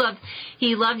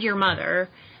 he loved your mother,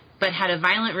 but had a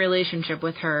violent relationship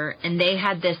with her, and they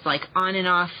had this, like, on and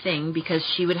off thing because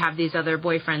she would have these other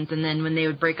boyfriends, and then when they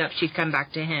would break up, she'd come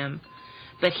back to him.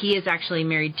 But he is actually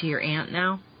married to your aunt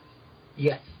now?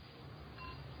 Yes.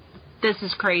 This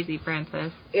is crazy,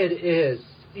 Francis. It is.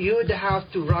 You would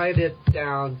have to write it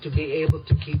down to be able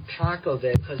to keep track of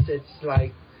it, because it's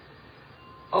like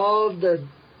all the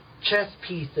chess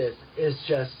pieces is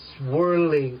just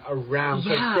swirling around.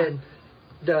 Yeah. Then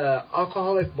the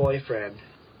alcoholic boyfriend,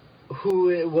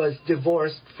 who was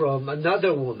divorced from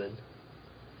another woman,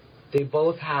 they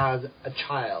both had a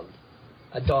child,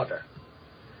 a daughter.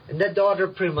 And that daughter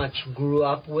pretty much grew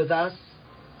up with us.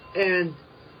 And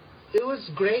it was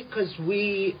great because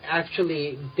we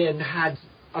actually then had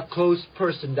a close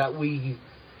person that we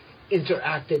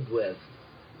interacted with,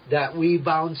 that we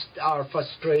bounced our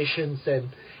frustrations and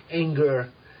anger.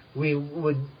 We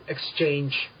would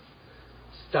exchange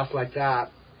stuff like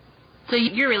that. So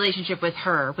your relationship with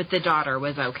her, with the daughter,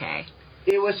 was okay?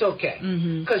 It was okay.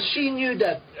 Because she knew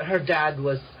that her dad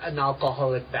was an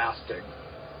alcoholic bastard.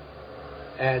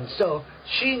 And so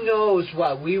she knows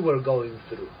what we were going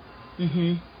through.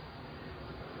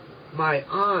 My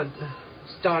aunt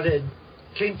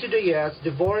came to the U.S.,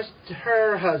 divorced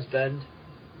her husband.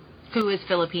 Who is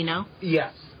Filipino?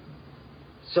 Yes.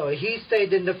 So he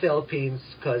stayed in the Philippines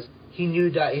because he knew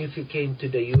that if he came to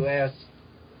the U.S.,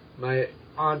 my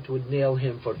aunt would nail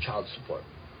him for child support.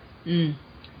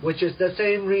 Which is the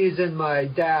same reason my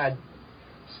dad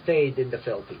stayed in the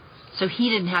Philippines. So he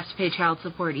didn't have to pay child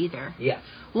support either? Yes.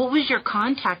 What was your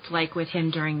contact like with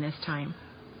him during this time?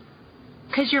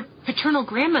 Because your paternal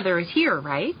grandmother is here,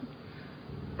 right?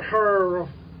 Her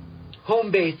home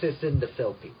base is in the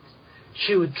Philippines.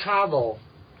 She would travel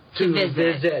to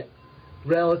visit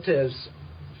relatives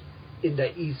in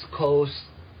the East Coast,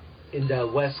 in the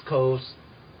West Coast,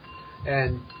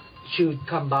 and she would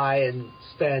come by and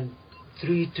spend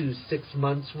 3 to 6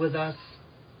 months with us,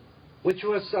 which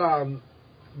was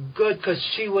good because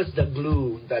she was the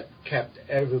glue that kept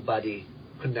everybody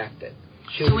connected.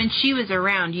 So when she was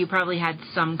around, you probably had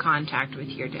some contact with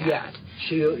your dad. Yeah,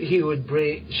 she would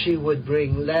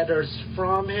bring letters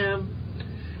from him,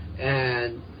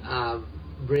 and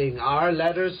bring our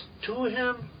letters to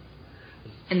him.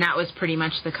 And that was pretty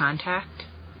much the contact?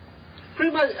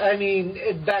 Pretty much. I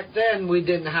mean, back then we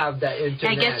didn't have the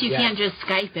internet. I guess you can't just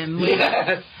Skype him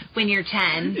when you're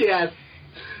 10. Yes.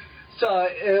 So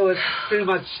it was pretty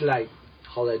much like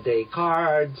holiday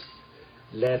cards,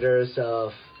 letters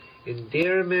of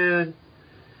endearment,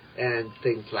 and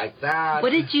things like that.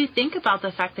 What did you think about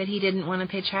the fact that he didn't want to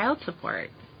pay child support?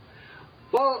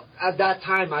 Well, at that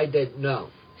time I didn't know.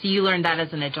 So you learned that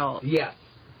as an adult? Yes.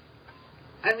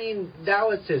 I mean, that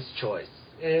was his choice.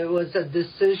 It was a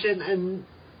decision, and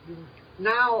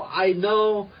now I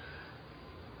know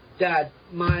that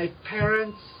my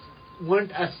parents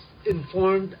weren't as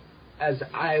informed as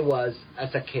I was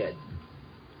as a kid.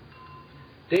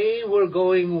 They were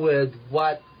going with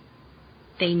what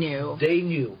they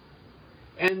knew.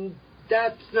 And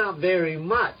that's not very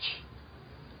much.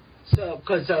 So,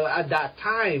 because at that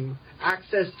time,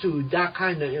 access to that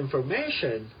kind of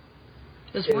information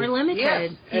was more limited.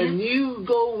 Yes, and you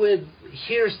go with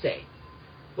hearsay,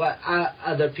 what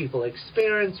other people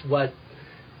experience, what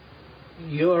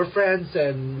your friends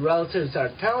and relatives are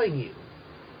telling you,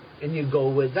 and you go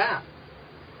with that.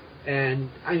 And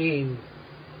I mean,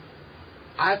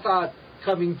 I thought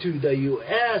coming to the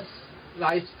U.S.,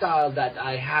 lifestyle that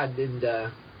I had in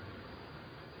the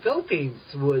Philippines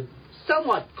would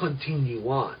somewhat continue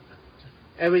on.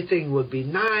 Everything would be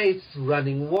nice,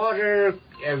 running water,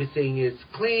 everything is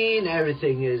clean,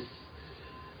 everything is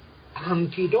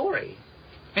hunky-dory.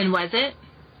 And was it?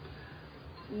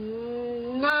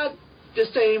 Not the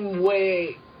same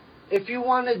way. If you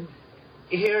wanted,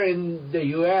 here in the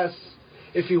U.S.,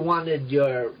 if you wanted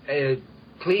your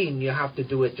clean, you have to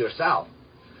do it yourself.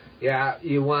 Yeah,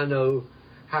 you want to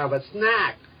have a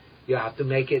snack, you have to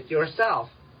make it yourself.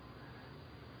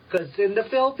 Because in the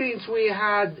Philippines, we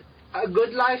had a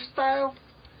good lifestyle.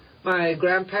 My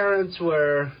grandparents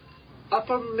were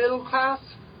upper middle class,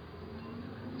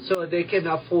 so they can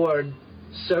afford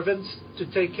servants to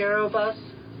take care of us.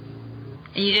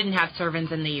 And you didn't have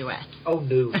servants in the U.S.? Oh,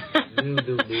 no.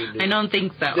 No. I don't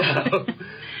think so. No.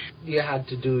 You had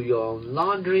to do your own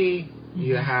laundry. Mm-hmm.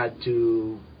 You had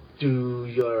to do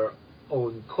your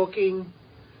own cooking.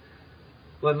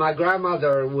 When my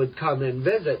grandmother would come and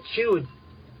visit, she would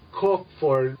cook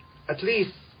for at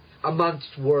least a month's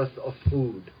worth of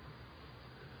food.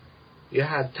 You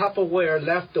had Tupperware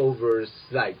leftovers,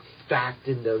 like, stacked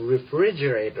in the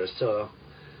refrigerator, so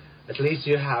at least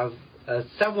you have a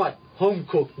somewhat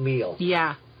home-cooked meal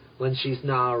Yeah. when she's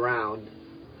not around.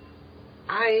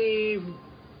 I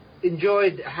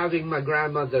enjoyed having my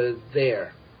grandmother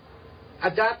there.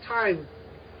 At that time,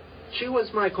 she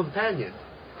was my companion.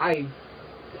 I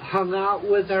hung out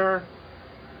with her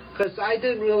because I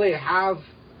didn't really have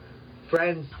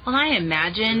friends. Well, I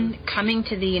imagine coming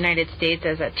to the United States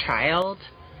as a child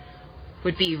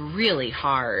would be really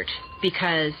hard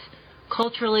because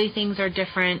culturally things are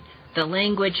different, the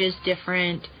language is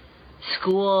different,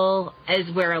 school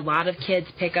is where a lot of kids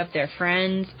pick up their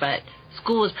friends, but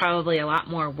school was probably a lot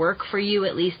more work for you,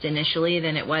 at least initially,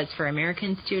 than it was for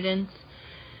American students.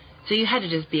 So you had to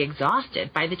just be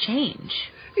exhausted by the change.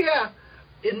 Yeah.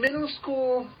 In middle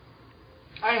school,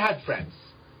 I had friends.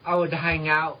 I would hang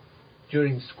out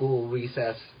during school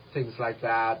recess, things like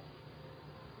that.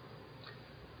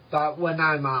 But when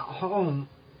I'm at home,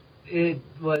 it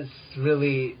was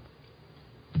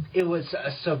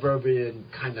a suburban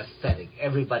kind of setting.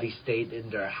 Everybody stayed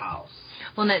in their house.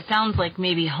 Well, and it sounds like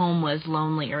maybe home was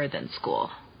lonelier than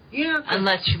school. Yeah.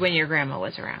 Unless when your grandma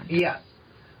was around. Yes.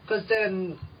 Because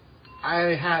then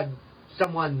I had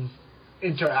someone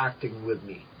interacting with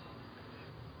me.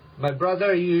 My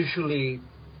brother usually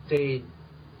stayed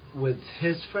with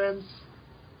his friends.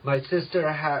 My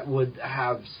sister would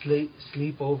have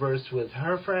sleepovers with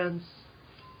her friends.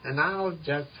 And I'll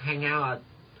just hang out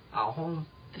at home.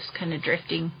 Just kind of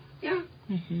drifting. Yeah.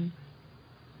 Mm-hmm.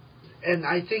 And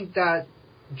I think that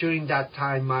during that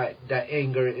time, the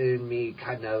anger in me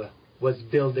kind of was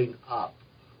building up.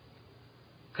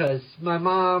 Because my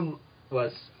mom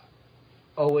was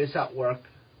always at work,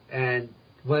 and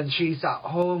when she's at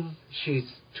home, she's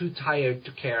too tired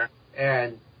to care.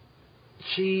 And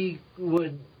she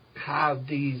would have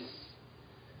these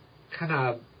kind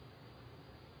of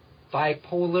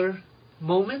bipolar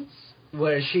moments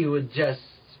where she would just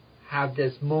have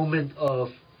this moment of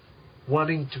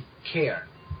wanting to care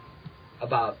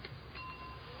about,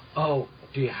 oh,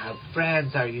 do you have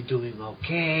friends? Are you doing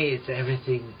okay? Is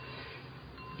everything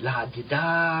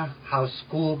la-di-da? How's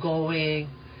school going?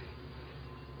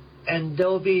 And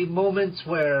there'll be moments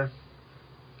where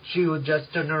she would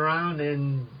just turn around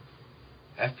and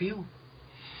F you.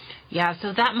 Yeah,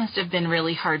 so that must have been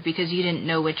really hard because you didn't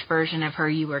know which version of her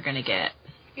you were going to get.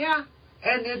 Yeah,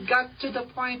 and it got to the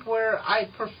point where I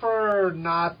prefer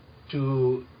not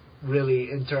to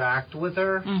really interact with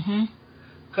her. Mm-hmm.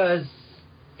 Because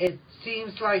it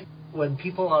seems like when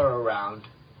people are around,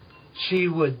 she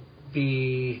would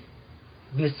be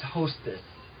Miss Hostess.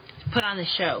 Put on the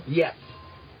show. Yes.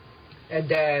 And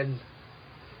then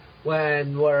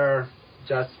when we're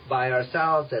just by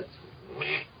ourselves, it's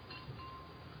meh.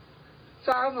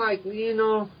 So I'm like,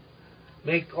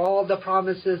 make all the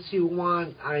promises you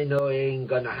want. I know it ain't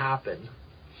gonna happen.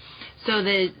 So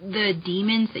the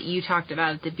demons that you talked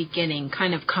about at the beginning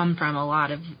kind of come from a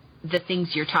lot of the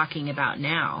things you're talking about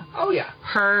now. Oh, yeah.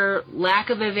 Her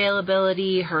lack of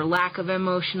availability, her lack of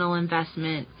emotional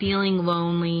investment, feeling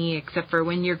lonely except for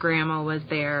when your grandma was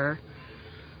there,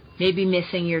 maybe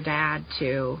missing your dad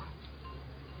too.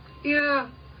 Yeah,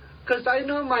 because I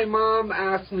know my mom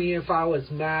asked me if I was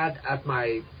mad at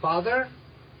my father,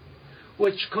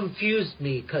 which confused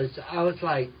me because I was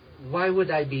like, why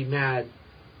would I be mad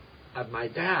at my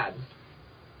dad?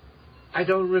 I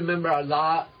don't remember a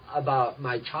lot about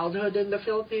my childhood in the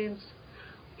Philippines.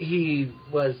 He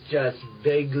was just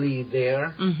vaguely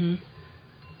there. Mm-hmm.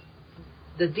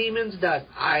 The demons that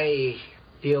I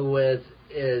deal with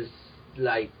is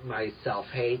like my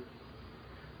self-hate,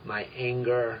 my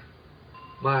anger,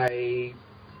 my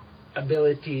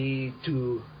ability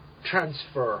to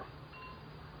transfer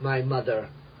my mother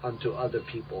onto other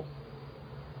people.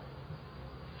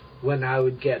 When I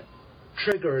would get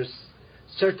triggers,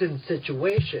 certain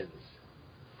situations,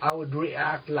 I would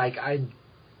react like I'm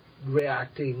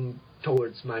reacting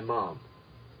towards my mom.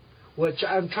 Which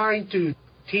I'm trying to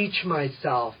teach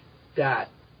myself that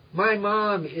my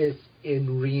mom is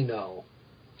in Reno.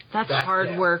 That's hard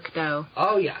there. work, though.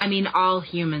 Oh, yeah. I mean, all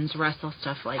humans wrestle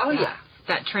stuff like that. Yeah.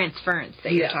 That transference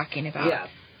that you're talking about. Yeah.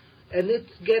 And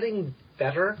it's getting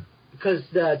better because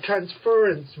the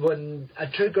transference, when a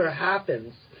trigger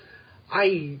happens,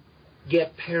 I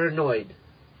get paranoid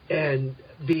and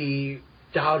be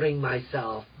doubting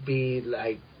myself, be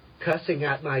like cussing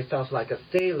at myself like a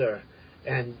sailor,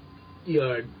 and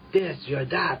you're this, you're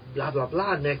that, blah, blah,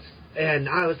 blah, next. And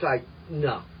I was like,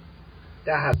 no,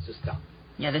 that has to stop.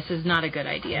 Yeah, this is not a good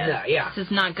idea. No, yeah. This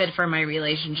is not good for my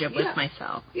relationship with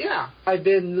myself. Yeah. I've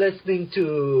been listening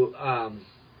to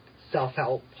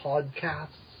self-help podcasts,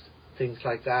 things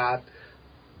like that.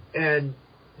 And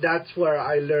that's where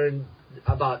I learned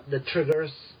about the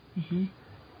triggers. Mm-hmm.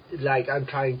 like I'm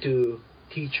trying to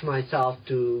teach myself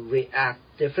to react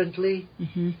differently.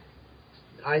 Mm-hmm.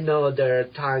 I know there are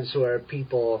times where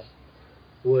people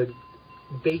would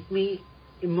bait me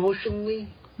emotionally.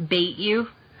 Bait you?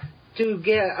 To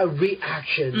get a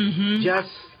reaction. Mm-hmm.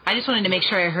 I just wanted to make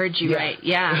sure I heard you right.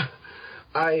 Yeah.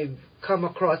 I come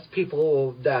across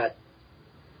people that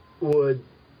would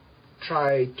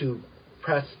try to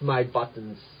press my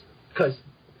buttons because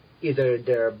either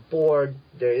they're bored,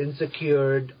 they're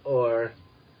insecure, or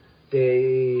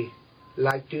they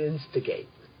like to instigate.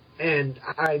 And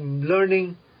I'm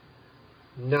learning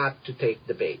not to take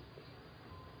the bait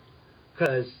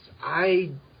because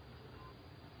I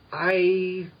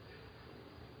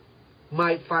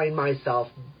might find myself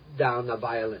down a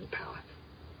violent path.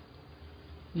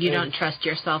 You don't trust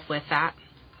yourself with that?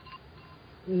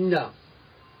 No,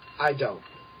 I don't.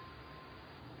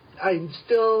 I'm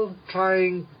still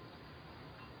trying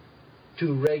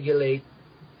to regulate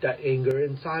the anger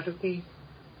inside of me.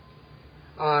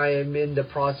 I am in the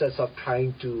process of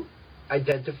trying to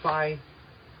identify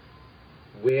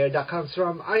where that comes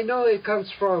from. I know it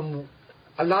comes from,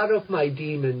 a lot of my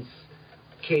demons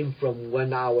came from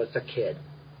when I was a kid.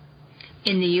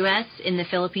 In the U.S., in the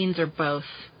Philippines, or both?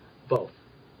 Both.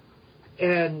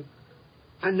 And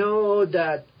I know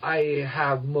that I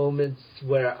have moments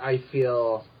where I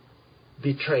feel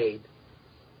betrayed,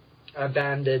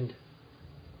 abandoned,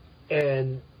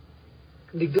 and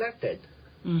neglected.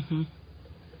 Mm-hmm.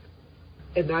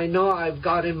 And I know I've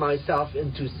gotten myself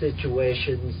into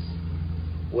situations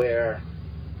where,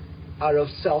 out of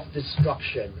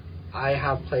self-destruction, I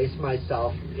have placed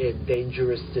myself in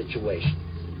dangerous situations.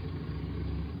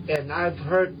 And I've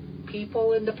hurt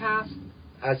people in the past,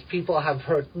 as people have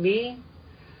hurt me,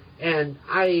 and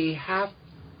I have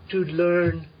to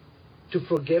learn to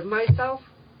forgive myself,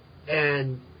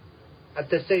 and at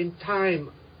the same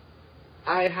time,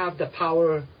 I have the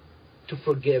power to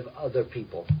forgive other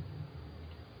people.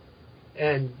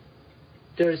 And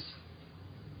there's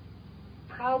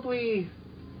probably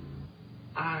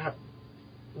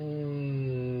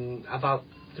about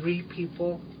 3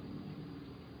 people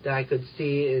that I could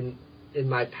see in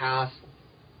my past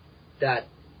that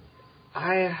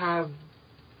I have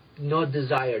no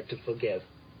desire to forgive.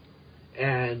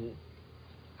 And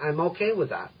I'm okay with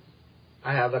that.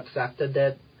 I have accepted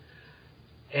it.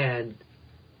 And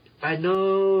I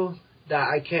know that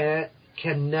I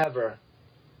can never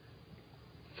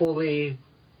fully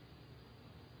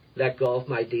let go of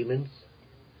my demons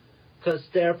because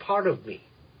they're part of me.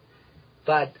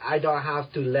 But I don't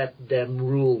have to let them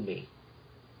rule me.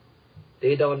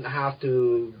 They don't have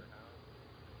to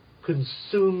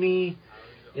consume me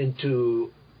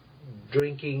into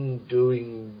drinking,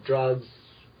 doing drugs,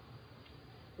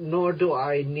 nor do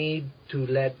I need to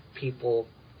let people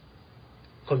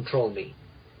control me,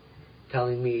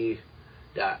 telling me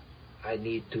that I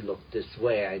need to look this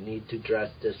way, I need to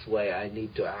dress this way, I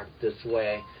need to act this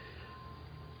way.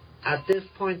 At this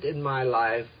point in my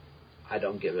life, I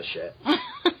don't give a shit.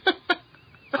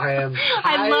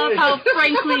 I love how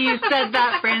frankly you said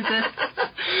that, Francis.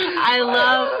 I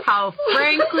love how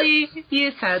frankly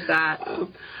you said that.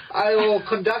 I will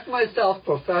conduct myself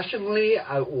professionally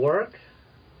at work,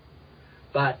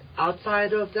 but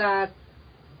outside of that,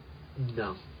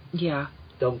 no. Yeah.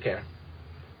 Don't care.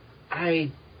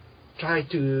 I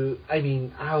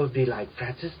would be like,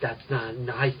 Francis, that's not a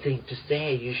nice thing to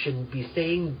say. You shouldn't be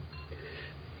saying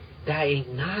that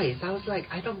ain't nice. I was like,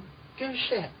 I don't give a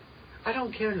shit. I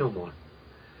don't care no more.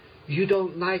 You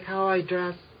don't like how I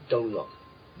dress? Don't look.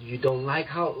 You don't like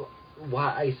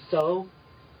what I sew?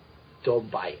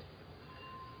 Don't buy it.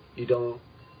 You don't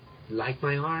like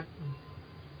my art?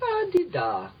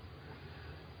 Da-di-da.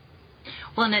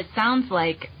 Well, and it sounds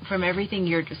like, from everything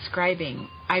you're describing,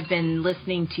 I've been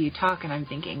listening to you talk, and I'm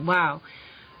thinking, wow,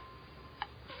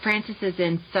 Francis is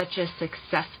in such a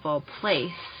successful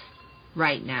place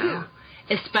right now,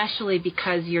 especially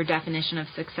because your definition of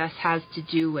success has to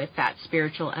do with that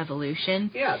spiritual evolution.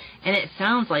 Yes. And it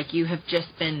sounds like you have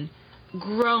just been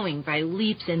growing by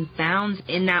leaps and bounds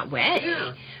in that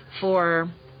way for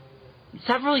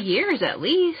several years at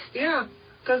least. Yeah,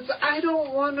 because I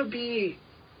don't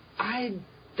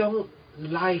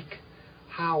like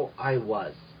how I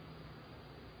was.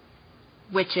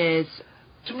 Which is?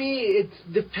 To me, it's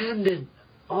dependent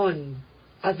on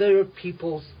other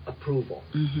people's approval.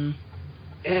 Mm-hmm.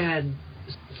 And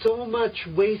so much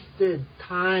wasted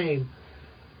time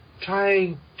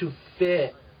trying to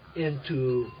fit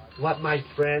into what my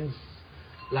friends'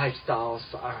 lifestyles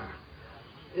are,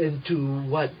 into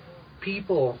what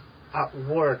people at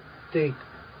work think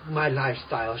my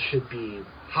lifestyle should be,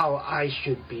 how I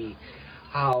should be,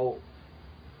 how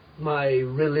my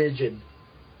religion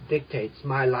dictates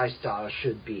my lifestyle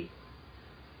should be.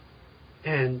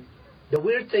 And the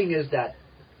weird thing is that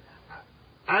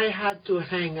I had to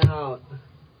hang out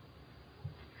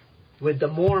with the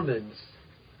Mormons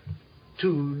to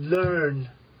learn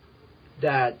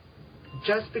that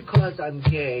just because I'm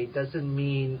gay doesn't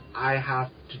mean I have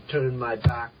to turn my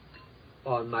back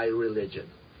on my religion.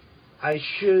 I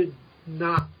should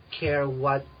not care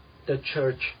what the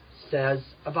church says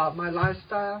about my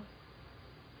lifestyle.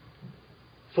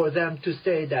 For them to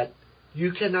say that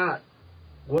you cannot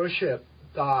worship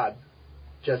God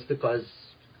just because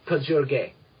you're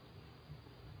gay.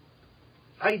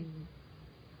 I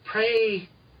pray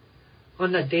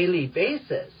on a daily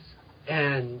basis,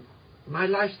 and my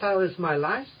lifestyle is my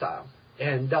lifestyle.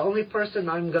 And the only person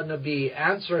I'm going to be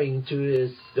answering to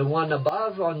is the one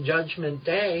above on Judgment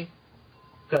Day,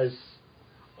 because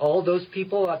all those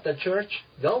people at the church,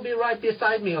 they'll be right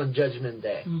beside me on Judgment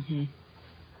Day. Mm-hmm.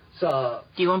 So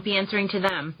you won't be answering to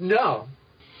them. No.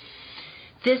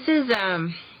 This is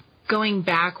going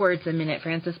backwards a minute,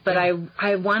 Francis, but I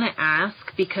want to ask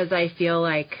because I feel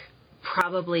like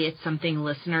probably it's something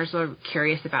listeners are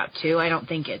curious about too. I don't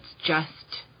think it's just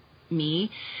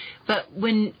me. But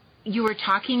when you were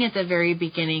talking at the very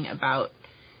beginning about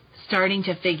starting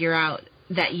to figure out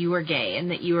that you were gay and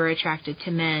that you were attracted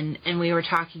to men, and we were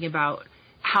talking about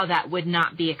how that would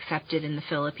not be accepted in the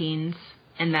Philippines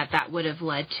and that would have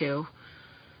led to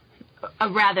a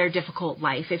rather difficult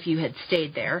life if you had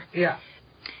stayed there. Yeah.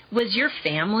 Was your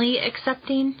family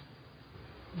accepting?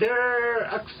 They're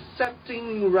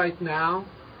accepting right now.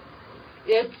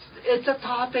 It's a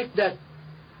topic that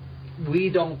we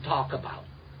don't talk about.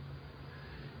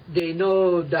 They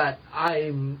know that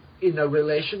I'm in a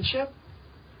relationship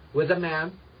with a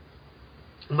man.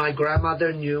 My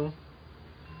grandmother knew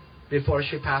before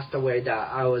she passed away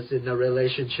that I was in a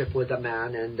relationship with a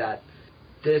man and that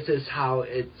this is how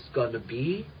it's going to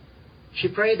be. She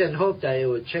prayed and hoped that it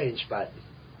would change, but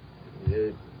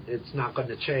it's not going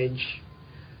to change.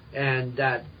 And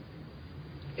that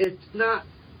it's not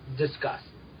discussed.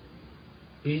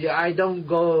 I don't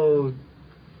go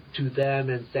to them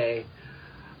and say,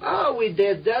 oh, we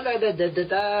did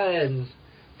da-da-da-da-da-da, and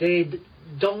they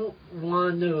don't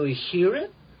want to hear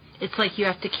it. It's like you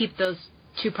have to keep those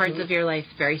two parts of your life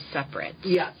very separate.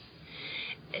 Yes.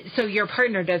 So your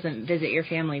partner doesn't visit your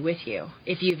family with you.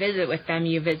 If you visit with them,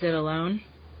 you visit alone?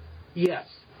 Yes.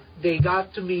 They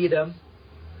got to meet him,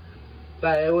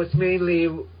 but it was mainly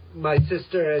my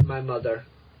sister and my mother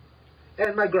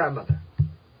and my grandmother.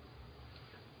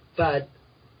 But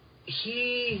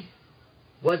he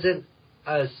wasn't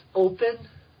as open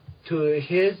to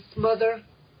his mother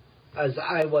as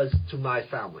I was to my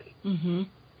family. Mm-hmm.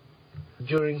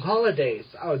 During holidays,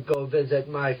 I would go visit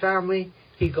my family.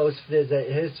 He goes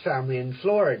visit his family in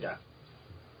Florida.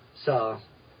 So,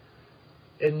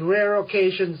 in rare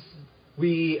occasions,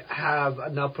 we have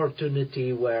an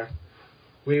opportunity where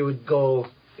we would go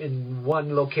in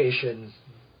one location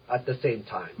at the same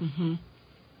time. Mm-hmm.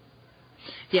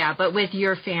 Yeah, but with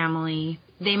your family,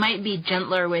 they might be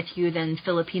gentler with you than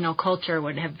Filipino culture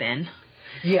would have been.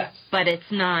 Yes. But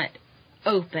it's not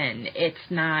open. It's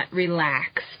not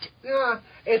relaxed. Yeah,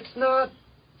 it's not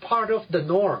part of the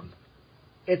norm.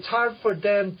 It's hard for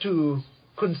them to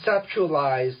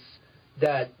conceptualize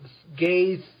that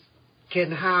gays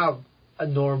can have a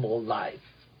normal life.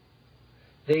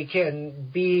 They can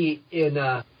be in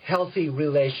a healthy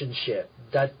relationship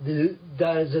that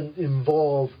doesn't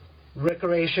involve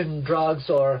recreation, drugs,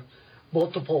 or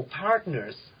multiple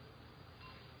partners.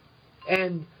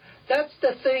 And that's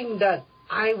the thing that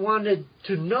I wanted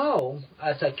to know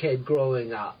as a kid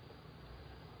growing up.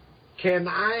 Can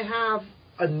I have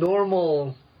a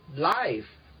normal life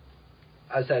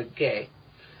as a gay?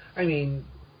 I mean,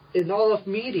 in all of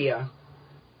media,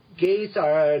 gays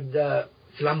are the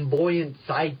flamboyant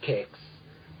sidekicks,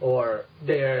 or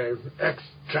they're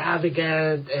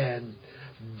extravagant and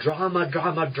drama.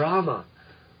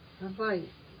 I'm like,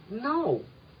 no,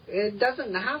 it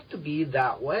doesn't have to be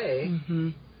that way.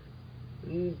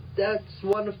 Mm-hmm. That's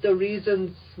one of the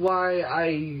reasons why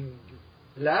I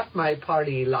left my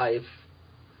party life,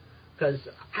 because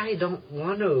I don't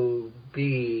want to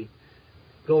be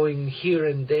going here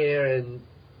and there and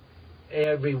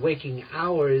every waking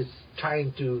hours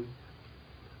trying to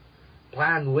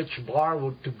plan which bar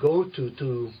to go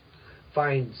to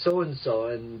find so-and-so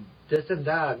and this and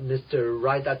that, Mr.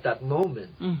 Right at that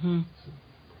moment. Mm-hmm.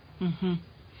 Mm-hmm.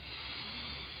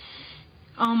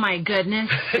 Oh, my goodness.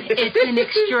 It's an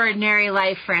extraordinary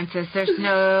life, Francis. There's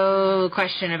no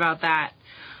question about that.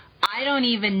 I don't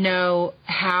even know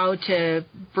how to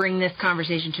bring this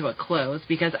conversation to a close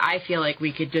because I feel like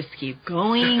we could just keep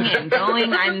going and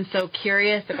going. I'm so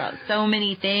curious about so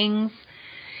many things.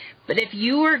 But if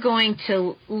you were going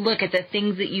to look at the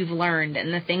things that you've learned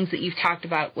and the things that you've talked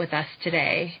about with us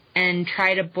today and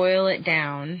try to boil it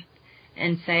down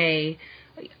and say,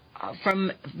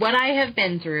 from what I have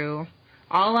been through,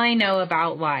 all I know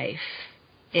about life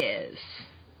is...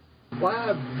 What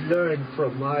I've learned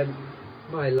from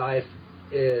my life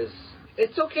is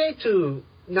it's okay to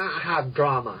not have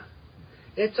drama.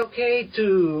 It's okay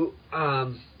to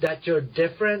that you're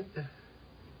different,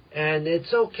 and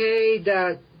it's okay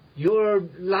that your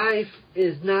life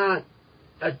is not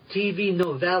a TV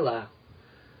novella,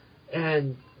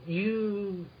 and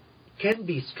you can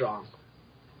be strong,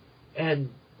 and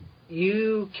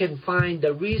you can find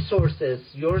the resources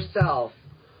yourself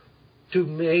to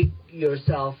make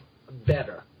yourself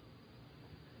better.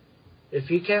 If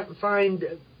you can't find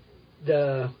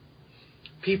the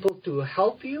people to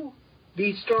help you,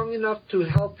 be strong enough to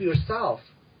help yourself.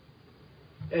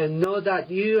 And know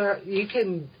that you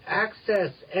can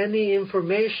access any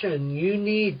information you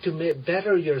need to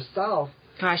better yourself.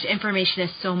 Gosh, information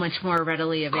is so much more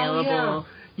readily available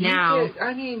now.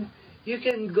 You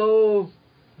can go...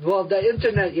 Well, the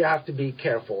internet, you have to be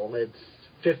careful. It's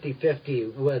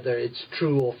 50-50 whether it's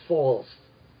true or false.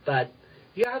 But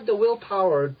you have the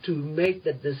willpower to make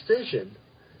the decision.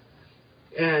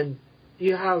 And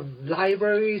you have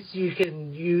libraries you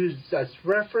can use as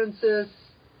references,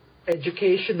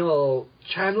 educational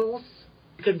channels.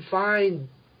 You can find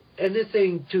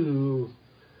anything to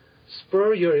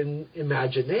spur your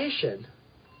imagination.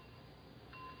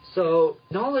 So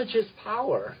knowledge is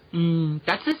power.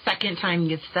 That's the second time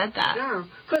you've said that. Yeah,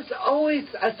 because always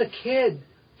as a kid,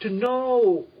 to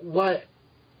know what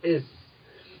is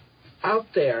out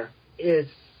there is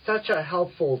such a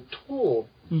helpful tool.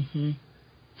 Mm-hmm.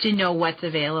 To know what's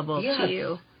available to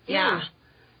you. Yeah.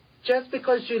 Just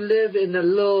because you live in a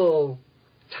little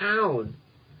town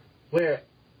where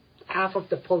half of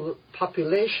the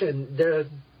population, they're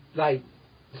like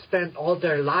spent all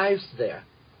their lives there,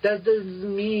 that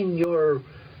doesn't mean your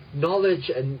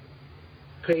knowledge and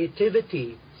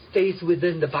creativity stays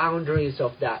within the boundaries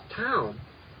of that town.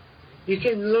 You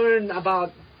can learn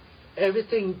about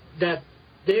everything, that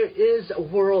there is a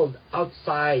world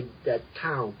outside that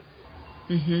town.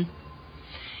 Mm-hmm.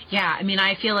 Yeah,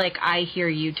 I feel like I hear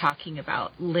you talking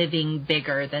about living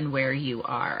bigger than where you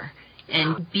are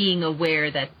and being aware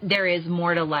that there is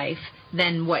more to life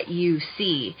than what you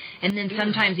see, and then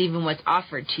sometimes even what's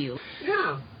offered to you.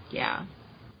 Yeah.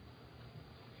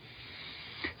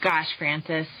 Gosh,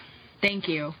 Francis, thank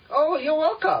you. Oh, you're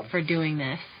welcome. For doing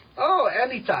this. Oh,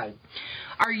 anytime.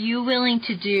 Are you willing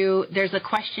to do, there's a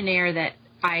questionnaire that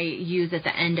I use at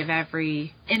the end of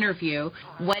every interview.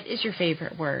 What is your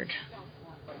favorite word?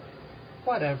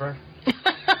 Whatever.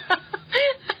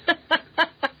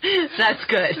 That's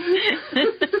good.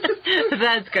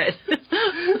 That's good.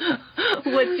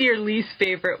 What's your least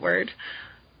favorite word?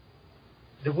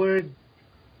 The word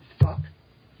fuck.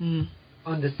 On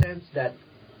the sense that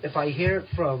if I hear it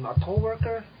from a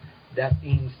coworker, that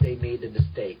means they made a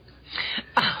mistake.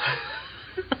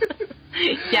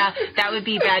 Yeah, that would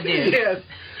be bad news. Yes.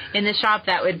 In the shop,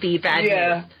 that would be bad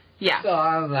news. Yeah. So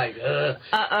I'm like, ugh.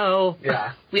 Uh-oh.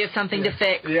 Yeah. We have something to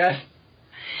fix. Yes.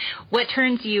 What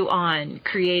turns you on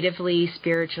creatively,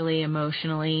 spiritually,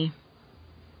 emotionally?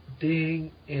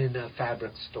 Being in a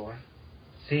fabric store,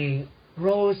 seeing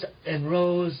rows and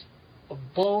rows of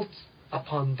bolts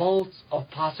upon bolts of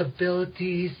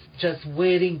possibilities just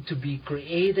waiting to be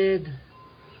created.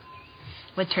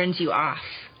 What turns you off?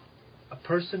 A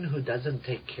person who doesn't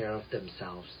take care of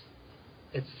themselves.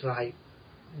 It's like,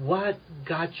 what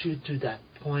got you to that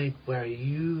point where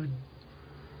you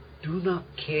do not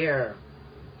care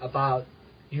about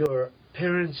your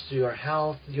appearance, your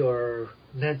health, your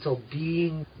mental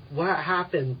being? What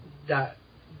happened that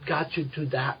got you to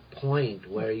that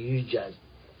point where you just...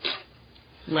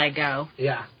 let go?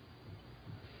 Yeah.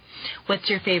 What's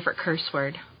your favorite curse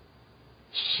word?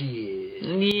 Shit.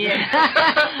 Yeah.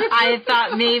 I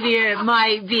thought maybe it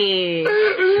might be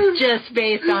just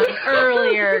based on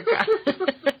earlier.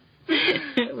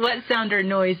 What sound or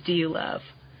noise do you love?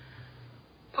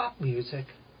 Pop music.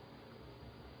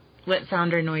 What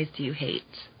sound or noise do you hate?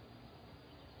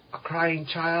 A crying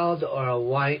child or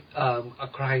a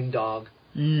crying dog.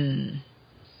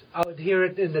 I would hear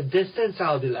it in the distance.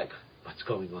 I would be like, what's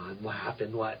going on? What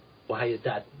happened? Why is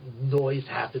that noise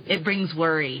happening? It brings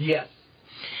worry. Yes.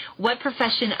 What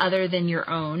profession other than your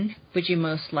own would you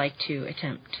most like to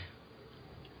attempt?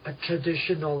 A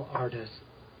traditional artist.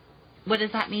 What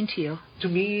does that mean to you? To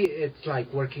me, it's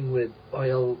like working with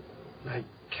oil, like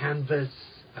canvas,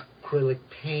 acrylic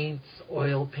paints,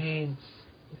 oil paints,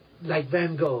 like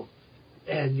Van Gogh.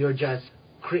 And you're just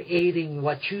creating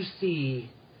what you see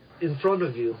in front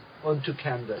of you onto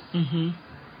canvas. Mm-hmm.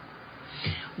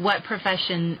 What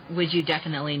profession would you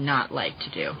definitely not like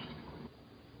to do?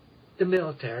 The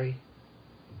military.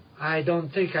 I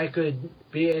don't think I could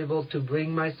be able to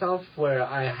bring myself where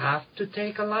I have to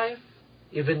take a life,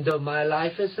 even though my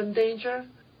life is in danger.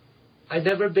 I've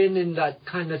never been in that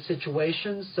kind of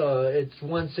situation, so it's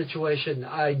one situation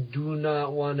I do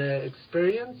not want to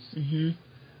experience,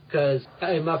 because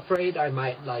I'm afraid I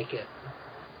might like it.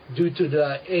 Due to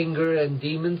the anger and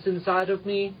demons inside of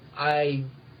me, I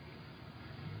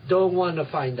don't want to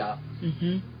find out.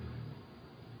 Mm-hmm.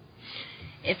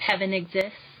 If heaven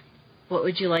exists, what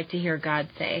would you like to hear God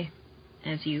say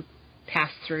as you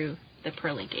pass through the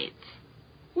pearly gates?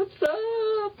 What's up?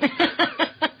 What's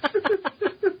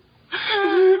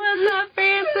up,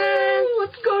 Francis?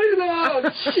 What's going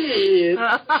on? Shit.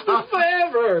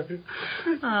 Forever.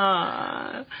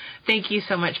 Thank you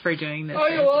so much for doing this. Oh,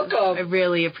 you're Francis. welcome. I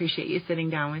really appreciate you sitting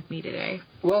down with me today.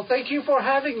 Well, thank you for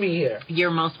having me here.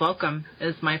 You're most welcome.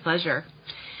 It's my pleasure.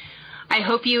 I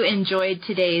hope you enjoyed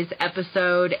today's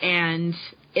episode, and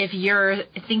if you're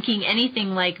thinking anything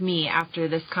like me after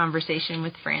this conversation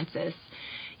with Francis,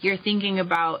 you're thinking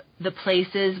about the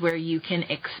places where you can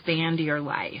expand your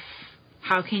life.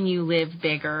 How can you live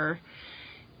bigger?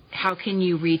 How can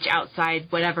you reach outside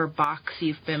whatever box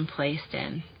you've been placed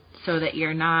in so that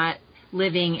you're not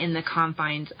living in the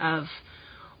confines of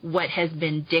what has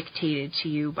been dictated to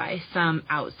you by some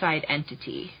outside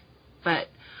entity? But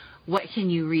what can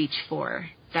you reach for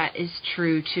that is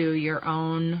true to your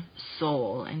own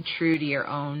soul and true to your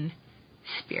own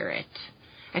spirit?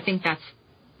 I think that's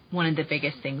one of the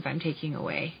biggest things I'm taking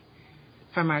away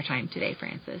from our time today,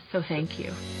 Francis. So thank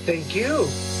you. Thank you.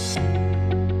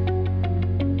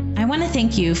 I want to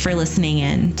thank you for listening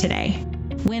in today.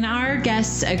 When our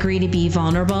guests agree to be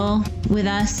vulnerable with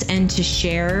us and to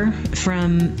share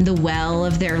from the well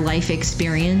of their life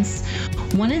experience,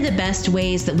 one of the best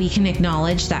ways that we can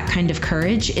acknowledge that kind of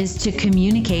courage is to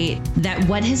communicate that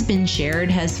what has been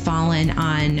shared has fallen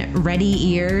on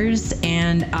ready ears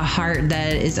and a heart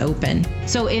that is open.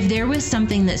 So if there was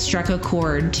something that struck a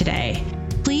chord today,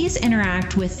 please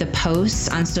interact with the posts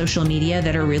on social media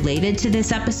that are related to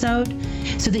this episode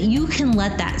so that you can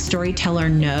let that storyteller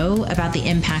know about the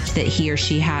impact that he or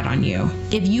she had on you.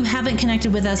 If you haven't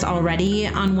connected with us already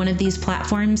on one of these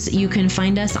platforms, you can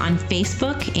find us on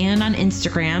Facebook and on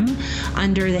Instagram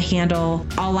under the handle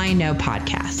All I Know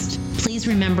Podcast. Please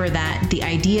remember that the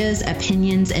ideas,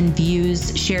 opinions, and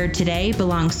views shared today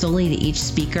belong solely to each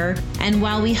speaker. And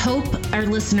while we hope our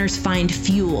listeners find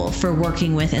fuel for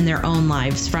working with in their own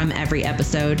lives from every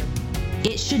episode,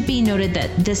 it should be noted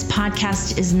that this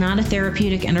podcast is not a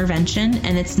therapeutic intervention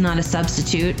and it's not a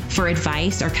substitute for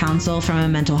advice or counsel from a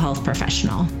mental health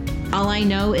professional. All I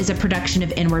Know is a production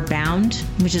of Inward Bound,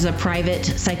 which is a private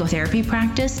psychotherapy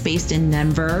practice based in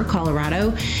Denver,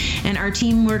 Colorado. And our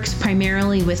team works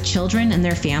primarily with children and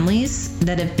their families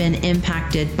that have been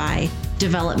impacted by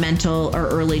developmental or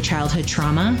early childhood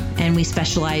trauma. And we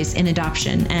specialize in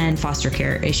adoption and foster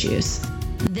care issues.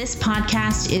 This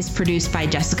podcast is produced by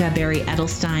Jessica Barry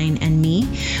Edelstein and me,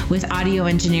 with audio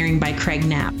engineering by Craig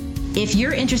Knapp. If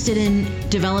you're interested in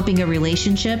developing a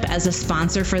relationship as a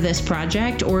sponsor for this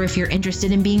project, or if you're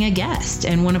interested in being a guest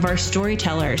and one of our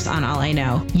storytellers on All I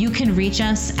Know, you can reach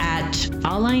us at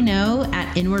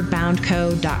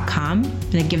alliknow@inwardboundco.com. I'm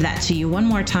going to give that to you one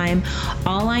more time.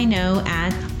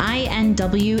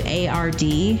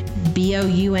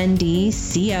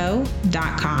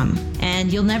 INWARDBOUNDCO.com.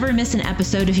 And you'll never miss an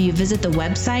episode if you visit the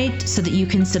website so that you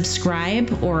can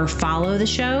subscribe or follow the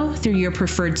show through your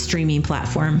preferred streaming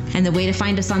platform. And the way to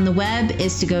find us on the web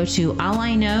is to go to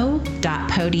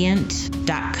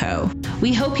alliknow.podiant.co.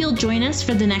 We hope you'll join us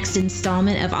for the next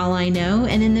installment of All I Know.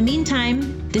 And in the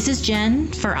meantime, this is Jen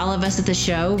for all of us at the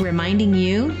show, reminding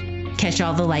you, catch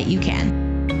all the light you can.